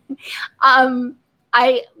because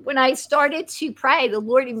when I started to pray, the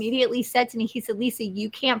Lord immediately said to me, he said, Lisa, you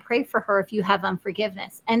can't pray for her if you have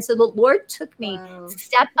unforgiveness. And so the Lord took me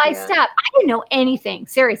step by step. I didn't know anything,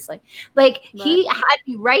 seriously. Like he had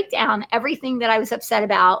me write down everything that I was upset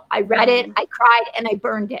about. I read it, I cried, and I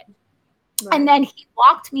burned it. And then he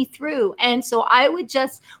walked me through. And so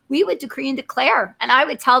we would decree and declare. And I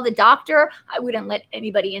would tell the doctor, I wouldn't let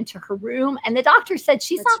anybody into her room. And the doctor said,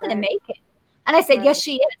 she's not going to make it. And I said, yes,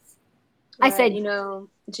 she is. I said,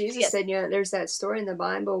 Jesus said, there's that story in the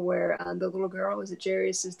Bible where the little girl was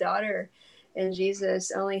Jairus' daughter, and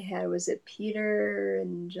Jesus only had, was it Peter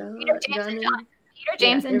and John? Peter,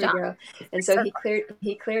 James, and John. We go. And so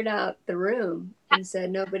he cleared out the room and said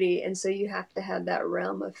nobody, and so you have to have that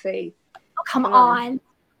realm of faith. Oh, come on.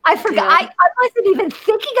 I forgot. I wasn't even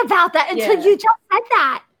thinking about that until you just said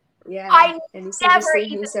that. Yeah. And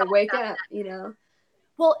he said, wake up,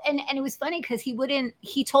 Well, and it was funny because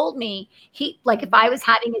he told me, if I was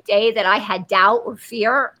having a day that I had doubt or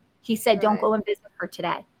fear, he said, don't go and visit her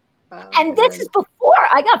today. Wow, and this is before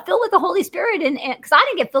I got filled with the Holy Spirit. And because I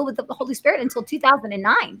didn't get filled with the Holy Spirit until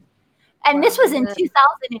 2009. And this was in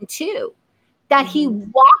 2002 that he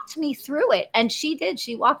walked me through it. And she did.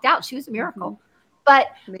 She walked out. She was a miracle. But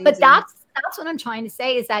that's what I'm trying to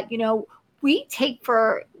say is that,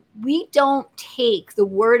 we don't take the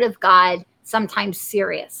word of God sometimes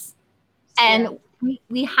serious. And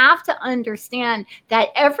we have to understand that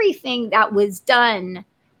everything that was done,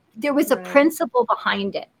 there was a principle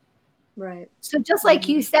behind it. Right. So just like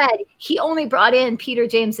you said, he only brought in Peter,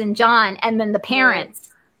 James, and John, and then the parents.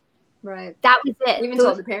 Right. That was He it. even Those,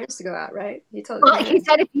 told the parents to go out, right? He told the well, he parents.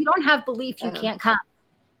 said, if you don't have belief, you Oh, can't come.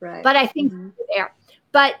 right. But I think Mm-hmm. we were there.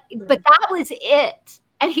 But Right. that was it.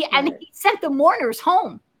 And Right. he sent the mourners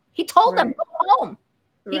home. He told them, Right. go home.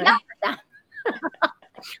 He got Right. them.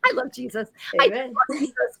 I love Jesus. I do Amen. love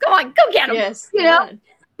Jesus. Go on, go get him. Yes. You Come know. on.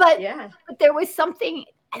 But Yeah. there was something.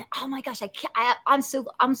 And oh my gosh, I'm so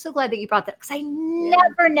glad that you brought that, because I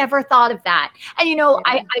Yeah. never thought of that. And Yeah.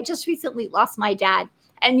 I just recently lost my dad,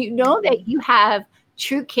 and Mm-hmm. that you have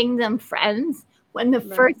true kingdom friends when the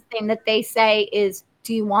Right. first thing that they say is,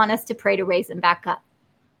 "Do you want us to pray to raise him back up?"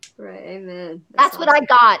 Right. Amen. That's That's what I awesome.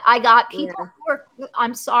 got. I got people Yeah. who are,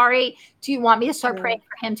 I'm sorry, do you want me to start praying Right.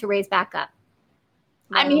 for him to raise back up?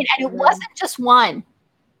 I mean, Wow. and it Amen. wasn't just one.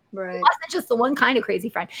 It Right. wasn't just the one kind of crazy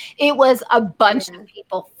friend. It was a bunch of Yeah.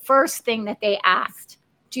 people. First thing that they asked,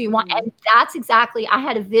 do you want? Mm-hmm. And that's exactly, I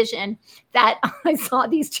had a vision that I saw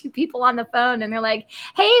these two people on the phone, and they're like,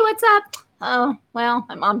 hey, what's up? Oh, well,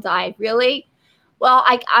 my mom died. Really? Well,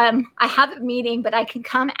 I have a meeting, but I can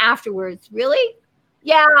come afterwards. Really?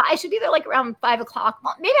 Yeah, I should be there like around 5 o'clock.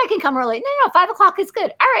 Well, maybe I can come early. No, 5 o'clock is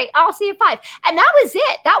good. All right, I'll see you at 5. And that was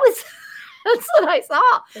it. That was that's what I saw.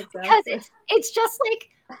 That's Because awesome. it's just like,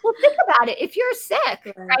 well, think about it. If you're sick,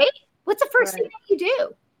 Right. right? What's the first thing Right. that you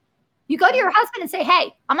do? You go to your Right. husband and say,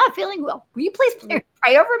 hey, I'm not feeling well. Will you please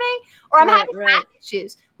pray over me? Or I'm Right. having Right. back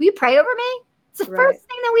issues. Will you pray over me? It's the Right. first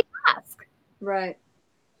thing that we ask. Right.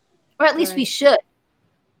 Or at least we Right. should.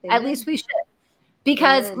 At least Amen. we should.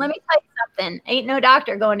 Because let Amen. me tell you something, ain't no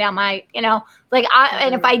doctor going down my, and if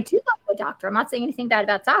Right. I do go to a doctor, I'm not saying anything bad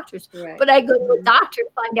about doctors, Right. but I go to a Mm-hmm. doctor to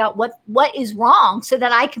find out what is wrong so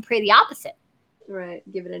that I can pray the opposite. Right.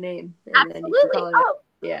 Give it a name, and then you can Absolutely. call it out. Oh,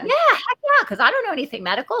 Yeah. yeah, heck yeah, because I don't know anything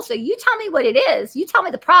medical. So you tell me what it is. You tell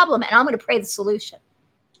me the problem, and I'm going to pray the solution.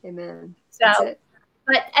 Amen. That's So, it.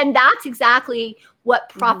 and that's exactly what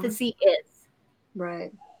Mm-hmm. prophecy is.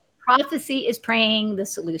 Right. Prophecy is praying the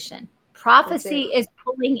solution. That's Prophecy it. is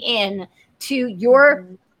pulling in to your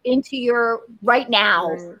Mm-hmm. into your right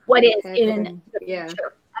now Right. what is in Heaven. the Yeah.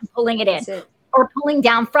 future. I'm pulling it in, That's it. or pulling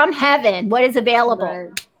down from heaven what is available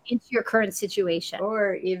Right. into your current situation.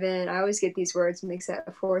 Or even, I always get these words mixed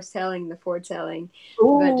up, foretelling, the foretelling,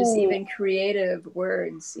 but just Ooh, even creative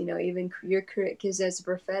words, even your because as a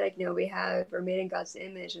prophetic, we're made in God's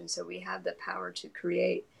image, and so we have the power to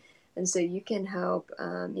create, and so you can help,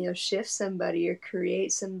 shift somebody or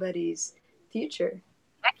create somebody's future.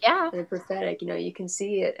 heck yeah. In the prophetic, you can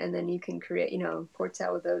see it, and then you can create,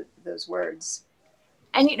 foretell with those words.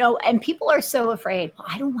 And and people are so afraid. Well,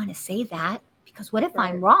 I don't want to say that because what if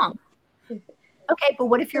I'm Right. wrong? Okay, but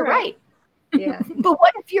what if You're you're right. right? Yeah. But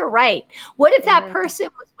what if you're right? What if that Amen. person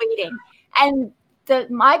was waiting? And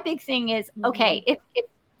my big thing is, Mm-hmm. okay, if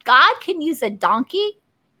God can use a donkey,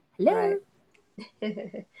 Right. hello,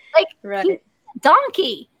 like he Right.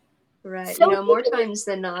 donkey. Right. So he More can, times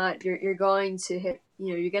than not, you're going to hit,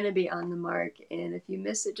 you're going to be on the mark. And if you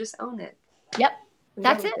miss it, just own it yep, and go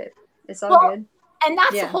that's it. with it. It's all Well, good. and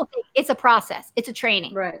that's the Yeah. whole thing. It's a process. It's a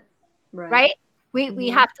training. Right. Right. Right? We Mm-hmm.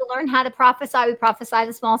 have to learn how to prophesy. We prophesy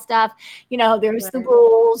the small stuff. There's the Right.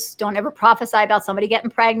 rules. Don't ever prophesy about somebody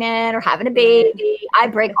getting pregnant or having a Right. baby. I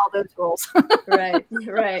break all those rules. Right.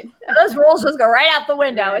 Right. Those rules just go right out the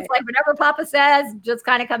window. It's Right. like whatever Papa says just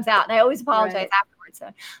kind of comes out. And I always apologize Right. afterwards. So,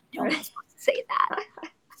 no, I'm not Right. supposed to say that.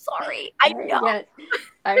 Sorry. I Right. know. Yeah.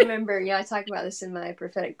 I remember, I talk about this in my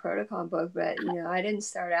prophetic protocol book, but I didn't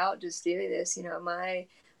start out just doing this.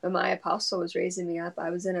 When my apostle was raising me up, I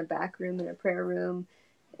was in a back room in a prayer room,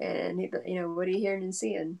 and he'd be, what are you hearing and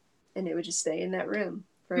seeing? And it would just stay in that room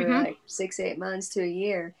for Mm-hmm, like 6, 8 months to a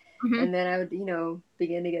year. mm-hmm, And then I would,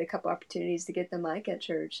 begin to get a couple opportunities to get the mic at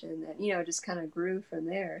church, and then, just kind of grew from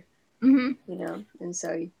there, mm-hmm. and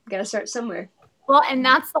so you got to start somewhere. Well, and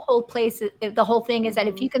that's the whole place. The whole thing is that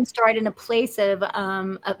if Mm-hmm. you can start in a place of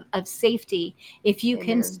safety, if you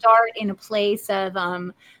can Amen. start in a place of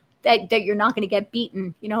that you're not going to get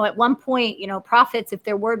beaten. At one point, prophets, if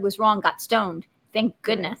their word was wrong, got stoned. Thank Right.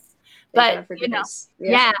 goodness. Thank But God for grace.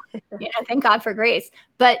 Yeah. yeah, thank God for grace.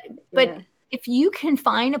 But Yeah. if you can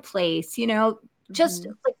find a place, just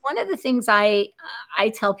Mm-hmm. like one of the things I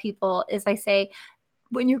tell people is I say,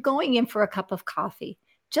 when you're going in for a cup of coffee,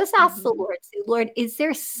 just ask the Mm-hmm. Lord, say, Lord, is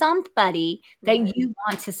there somebody that Right. you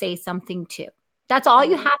want to say something to? That's all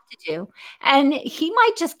you Right. have to do. And he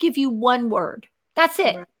might just give you one word. That's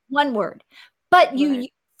it, Right. one word. But you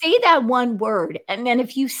Right. say that one word. And then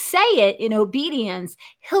if you say it in obedience,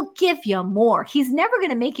 he'll give you more. He's never going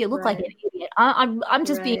to make you look like an Right. idiot. I'm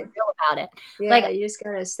just being Right. real about it. Like, Yeah, you just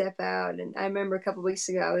gotta step out. And I remember a couple weeks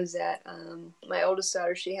ago, I was at my oldest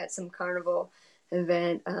daughter. She had some carnival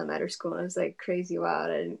event at her school, and it was like crazy wild,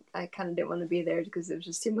 and I kind of didn't want to be there because there was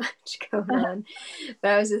just too much going on.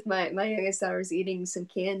 But I was with my youngest daughter was eating some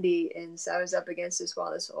candy, and so I was up against this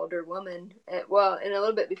wall, this older woman. And, well, and a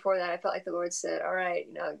little bit before that, I felt like the Lord said, "All right,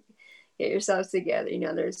 get yourselves together. I'm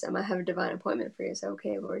gonna have a divine appointment for you." So,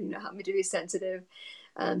 okay, Lord, help me to be sensitive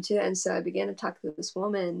to that. And so I began to talk to this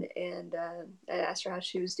woman, and I asked her how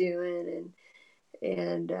she was doing,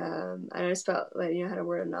 and I just felt like I had a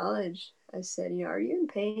word of knowledge. I said, "Are you in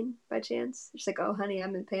pain by chance?" She's like, "Oh, honey,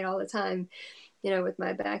 I'm in pain all the time, with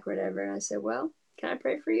my back, or whatever." And I said, "Well, can I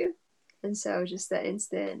pray for you?" And so just that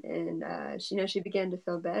instant, and she began to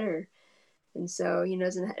feel better. And so, it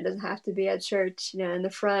doesn't have to be at church, in the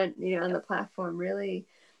front, on the platform. Really,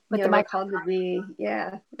 with the we're mic. called to be,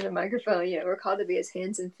 yeah, in the microphone. We're called to be His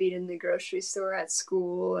hands and feet in the grocery store, at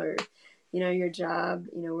school, or, your job.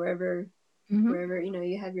 Mhm. Wherever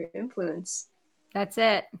you have your influence. That's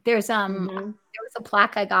it. There Mm-hmm. was a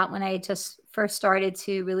plaque I got when I just first started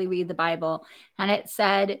to really read the Bible, and it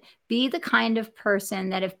said, "Be the kind of person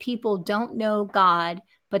that if people don't know God,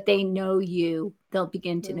 but they know you, they'll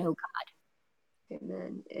begin to Right. know God."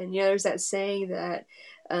 Amen. And there's that saying that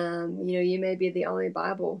you may be the only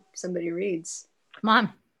Bible somebody reads. Come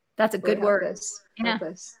on, that's a Lord, good help word. us. Yeah,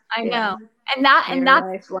 Help us. I Yeah. know, and that May and our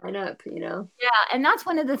that's life line up. yeah, and that's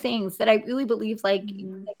one of the things that I really believe,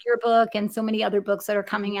 Mm-hmm. like your book and so many other books that are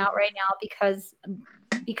coming Mm-hmm. out right now, because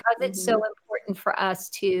it's so Mm-hmm. important for us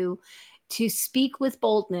to speak with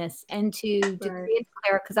boldness and to Right. decree and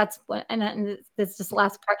declare, because that's what, and this is just the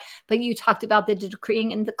last part, but you talked about the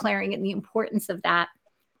decreeing and declaring and the importance of that.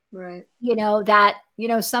 Right.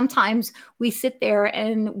 Sometimes we sit there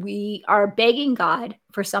and we are begging God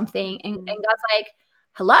for something, and Mm-hmm. God's like,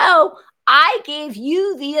 hello, I gave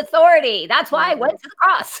you the authority. That's why I went Right. to the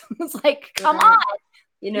cross. It's like, come Right. on,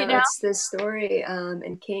 you know? It's this story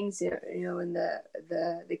in Kings. When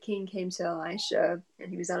the king came to Elisha, and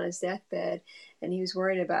he was on his deathbed, and he was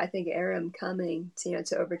worried about, I think, Aram coming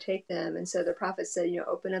to overtake them. And so the prophet said,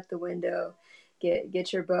 open up the window,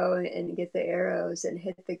 get your bow and get the arrows and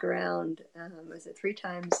hit the ground. Was it 3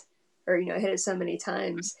 times, or hit it so many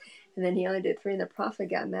times? And then he only did 3, and the prophet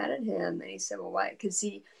got mad at him, and he said, well, why?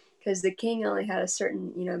 Because the king only had a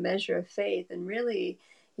certain measure of faith, and really,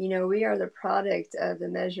 we are the product of the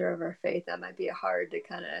measure of our faith. That might be hard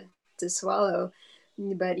to swallow,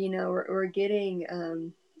 but we're getting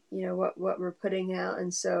what we're putting out.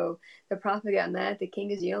 And so the prophet got mad at the king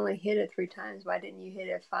because you only hit it 3 times. Why didn't you hit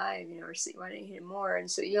it 5? Or why didn't you hit it more? And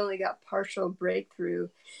so you only got partial breakthrough.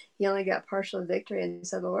 You only got partial victory. And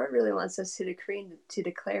so the Lord really wants us to decree and to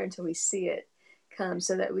declare until we see it come,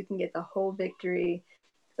 so that we can get the whole victory,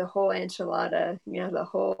 the whole enchilada,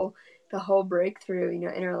 the whole breakthrough,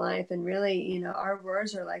 in our life. And really, our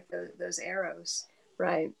words are like those arrows,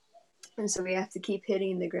 right? And so we have to keep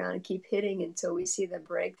hitting the ground and keep hitting until we see the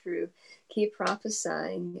breakthrough. Keep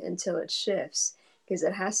prophesying until it shifts, because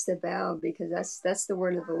it has to bow, because that's the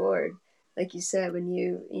word of the Lord. Like you said, when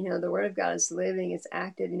the word of God is living, it's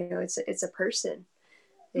active. It's a person.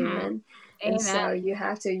 Hmm. Amen. And Amen.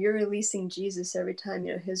 so you're releasing Jesus every time,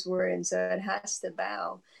 His word. And so it has to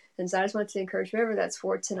bow. And so I just want to encourage whoever that's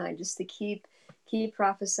for tonight, just to keep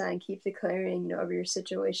prophesying, keep declaring, over your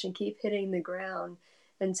situation, keep hitting the ground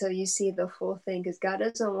until you see the full thing. Because God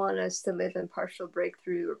doesn't want us to live in partial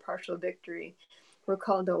breakthrough or partial victory. We're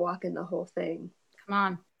called to walk in the whole thing. Come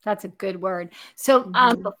on. That's a good word. So,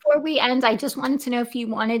 Mm-hmm. before we end, I just wanted to know if you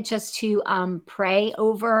wanted just to pray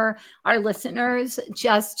over our listeners,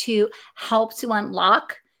 just to help to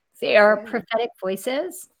unlock their Yeah. prophetic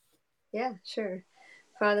voices. Yeah, sure.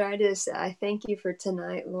 Father, I thank you for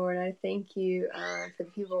tonight, Lord. I thank you for the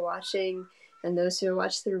people watching and those who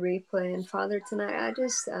watch the replay. And Father, tonight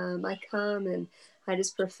I come and I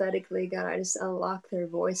just prophetically, God, I just unlock their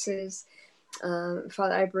voices.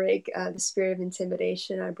 Father, I break the spirit of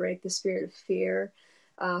intimidation. I break the spirit of fear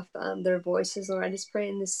off their voices, Lord. I just pray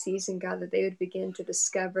in this season, God, that they would begin to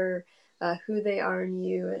discover who they are in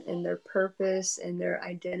you, and their purpose and their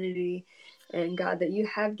identity. And God, that you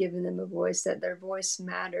have given them a voice, that their voice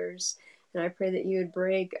matters. And I pray that you would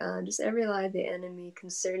break just every lie of the enemy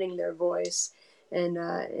concerning their voice, and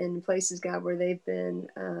in places, God, where they've been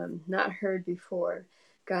not heard before.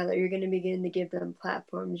 God, that you're going to begin to give them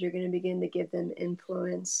platforms. You're going to begin to give them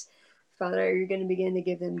influence. Father, you're going to begin to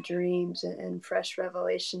give them dreams and fresh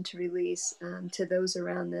revelation to release to those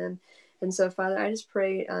around them. And so, Father, I just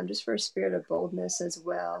pray just for a spirit of boldness as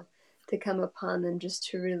well to come upon them, just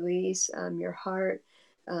to release your heart,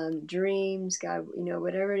 dreams, God,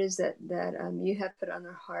 whatever it is that you have put on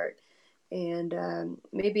their heart. And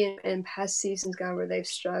maybe in past seasons, God, where they've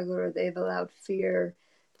struggled or they've allowed fear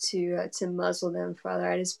to muzzle them,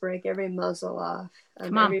 Father. I just break every muzzle off,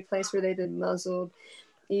 Come on. every place where they've been muzzled,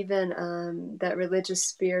 even that religious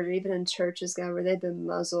spirit, or even in churches, God, where they've been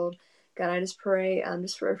muzzled. God, I just pray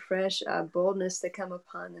just for a fresh boldness to come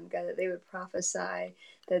upon them, God, that they would prophesy,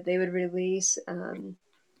 that they would release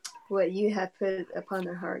what you have put upon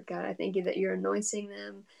their heart, God. I thank you that you're anointing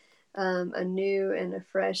them anew and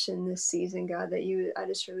afresh in this season, God, that I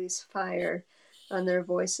just release fire on their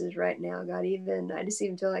voices right now, God. I just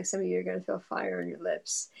even feel like some of you are going to feel fire on your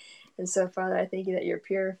lips. And so, Father, I thank you that you're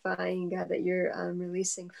purifying, God, that you're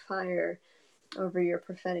releasing fire over your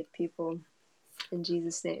prophetic people. In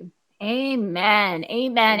Jesus' name. Amen.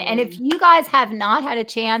 Amen. And if Amen. you guys have not had a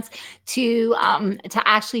chance to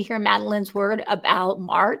actually hear Madeline's word about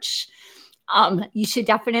March, you should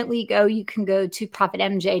definitely go. You can go to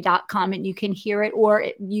prophetmj.com and you can hear it, or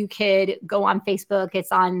you could go on Facebook.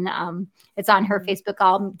 It's on her Facebook.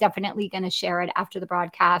 I'm definitely going to share it after the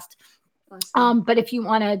broadcast. Awesome. But if you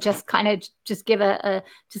want to just kind of just give a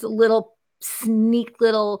little sneak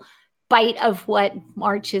little bite of what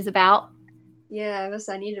March is about. Yeah,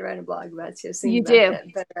 I need to write a blog about it, so You about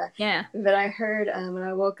do. that. Yeah. But I heard when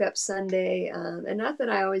I woke up Sunday, and not that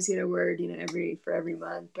I always get a word, every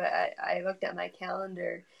month, but I looked at my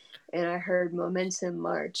calendar, and I heard Momentum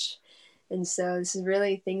March, and so this is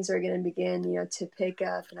really, things are going to begin, to pick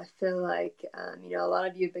up, and I feel like, a lot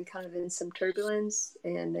of you have been kind of in some turbulence,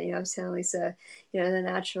 and I was telling Lisa, in the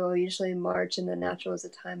natural, usually March in the natural is a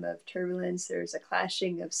time of turbulence. There's a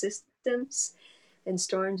clashing of systems and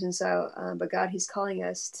storms, and so but God, he's calling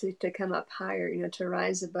us to come up higher, to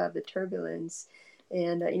rise above the turbulence,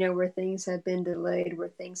 and where things have been delayed, where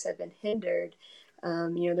things have been hindered,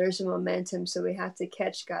 there's a momentum, so we have to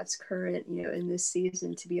catch God's current, in this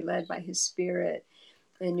season, to be led by his spirit,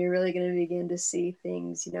 and you're really going to begin to see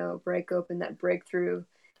things, break open. That breakthrough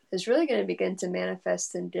is really going to begin to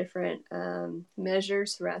manifest in different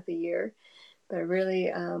measures throughout the year. But really,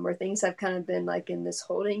 where things have kind of been like in this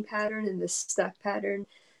holding pattern, in this stuck pattern,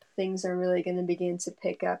 things are really going to begin to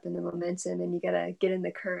pick up in the momentum, and you got to get in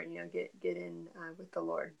the current, get in with the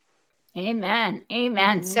Lord. Amen.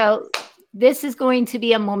 Amen. Mm-hmm. So this is going to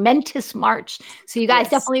be a momentous March. So you guys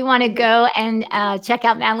definitely want to go and check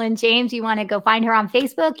out Madeline James. You want to go find her on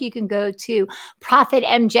Facebook. You can go to Prophet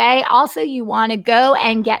MJ. Also, you want to go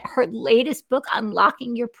and get her latest book,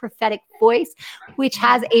 Unlocking Your Prophetic Voice, which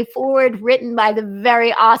has a foreword written by the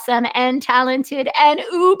very awesome and talented and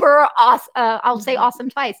uber awesome, I'll say awesome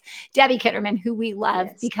twice, Debbie Kitterman, who we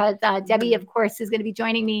love, because Debbie, of course, is going to be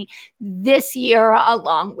joining me this year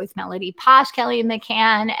along with Melody Posh, Kelly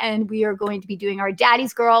McCann, and we are going to be doing our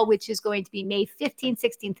Daddy's Girl, which is going to be May 15th,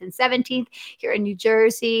 16th, and 17th here in New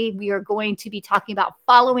Jersey. We are going to be talking about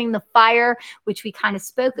following the fire, which we kind of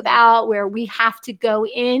spoke about, where we have to go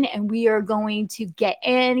in and we are going to get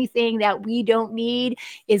anything that we don't need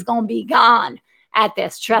is going to be gone at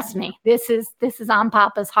this. Trust me, this is on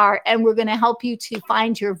Papa's heart, and we're going to help you to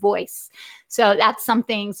find your voice. So that's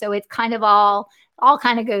something. So it's kind of all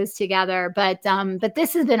kind of goes together, but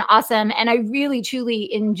this has been awesome, and I really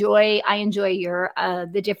truly enjoy your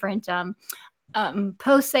the different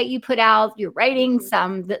posts that you put out, your writings.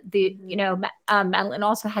 Madeline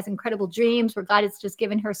also has incredible dreams where God has just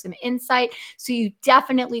given her some insight. So you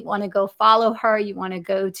definitely want to go follow her. You want to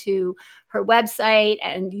go to her website,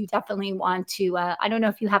 and you definitely want to. I don't know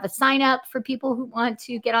if you have a sign up for people who want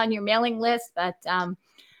to get on your mailing list, but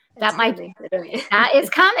that is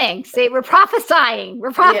coming. See, we're prophesying.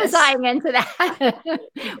 We're prophesying into that.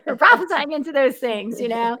 We're prophesying into those things,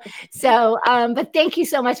 So, but thank you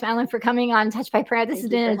so much, Madeline, for coming on Touched by Prayer. This has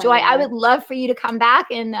been a joy. I would love for you to come back,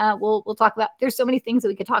 and we'll talk about. There's so many things that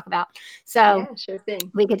we could talk about. So, yeah, sure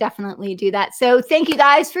thing. We could definitely do that. So thank you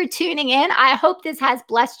guys for tuning in. I hope this has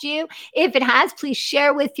blessed you. If it has, please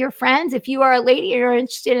share with your friends. If you are a lady and you're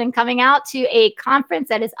interested in coming out to a conference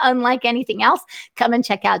that is unlike anything else, come and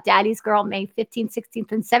check out Daddy's Girl, May 15th,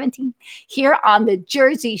 16th, and 17th here on the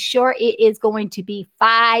Jersey Shore. It is going to be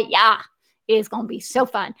fire. It is going to be so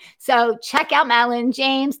fun. So check out Madeline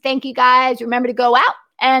James. Thank you guys. Remember to go out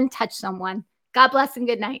and touch someone. God bless and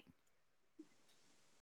good night.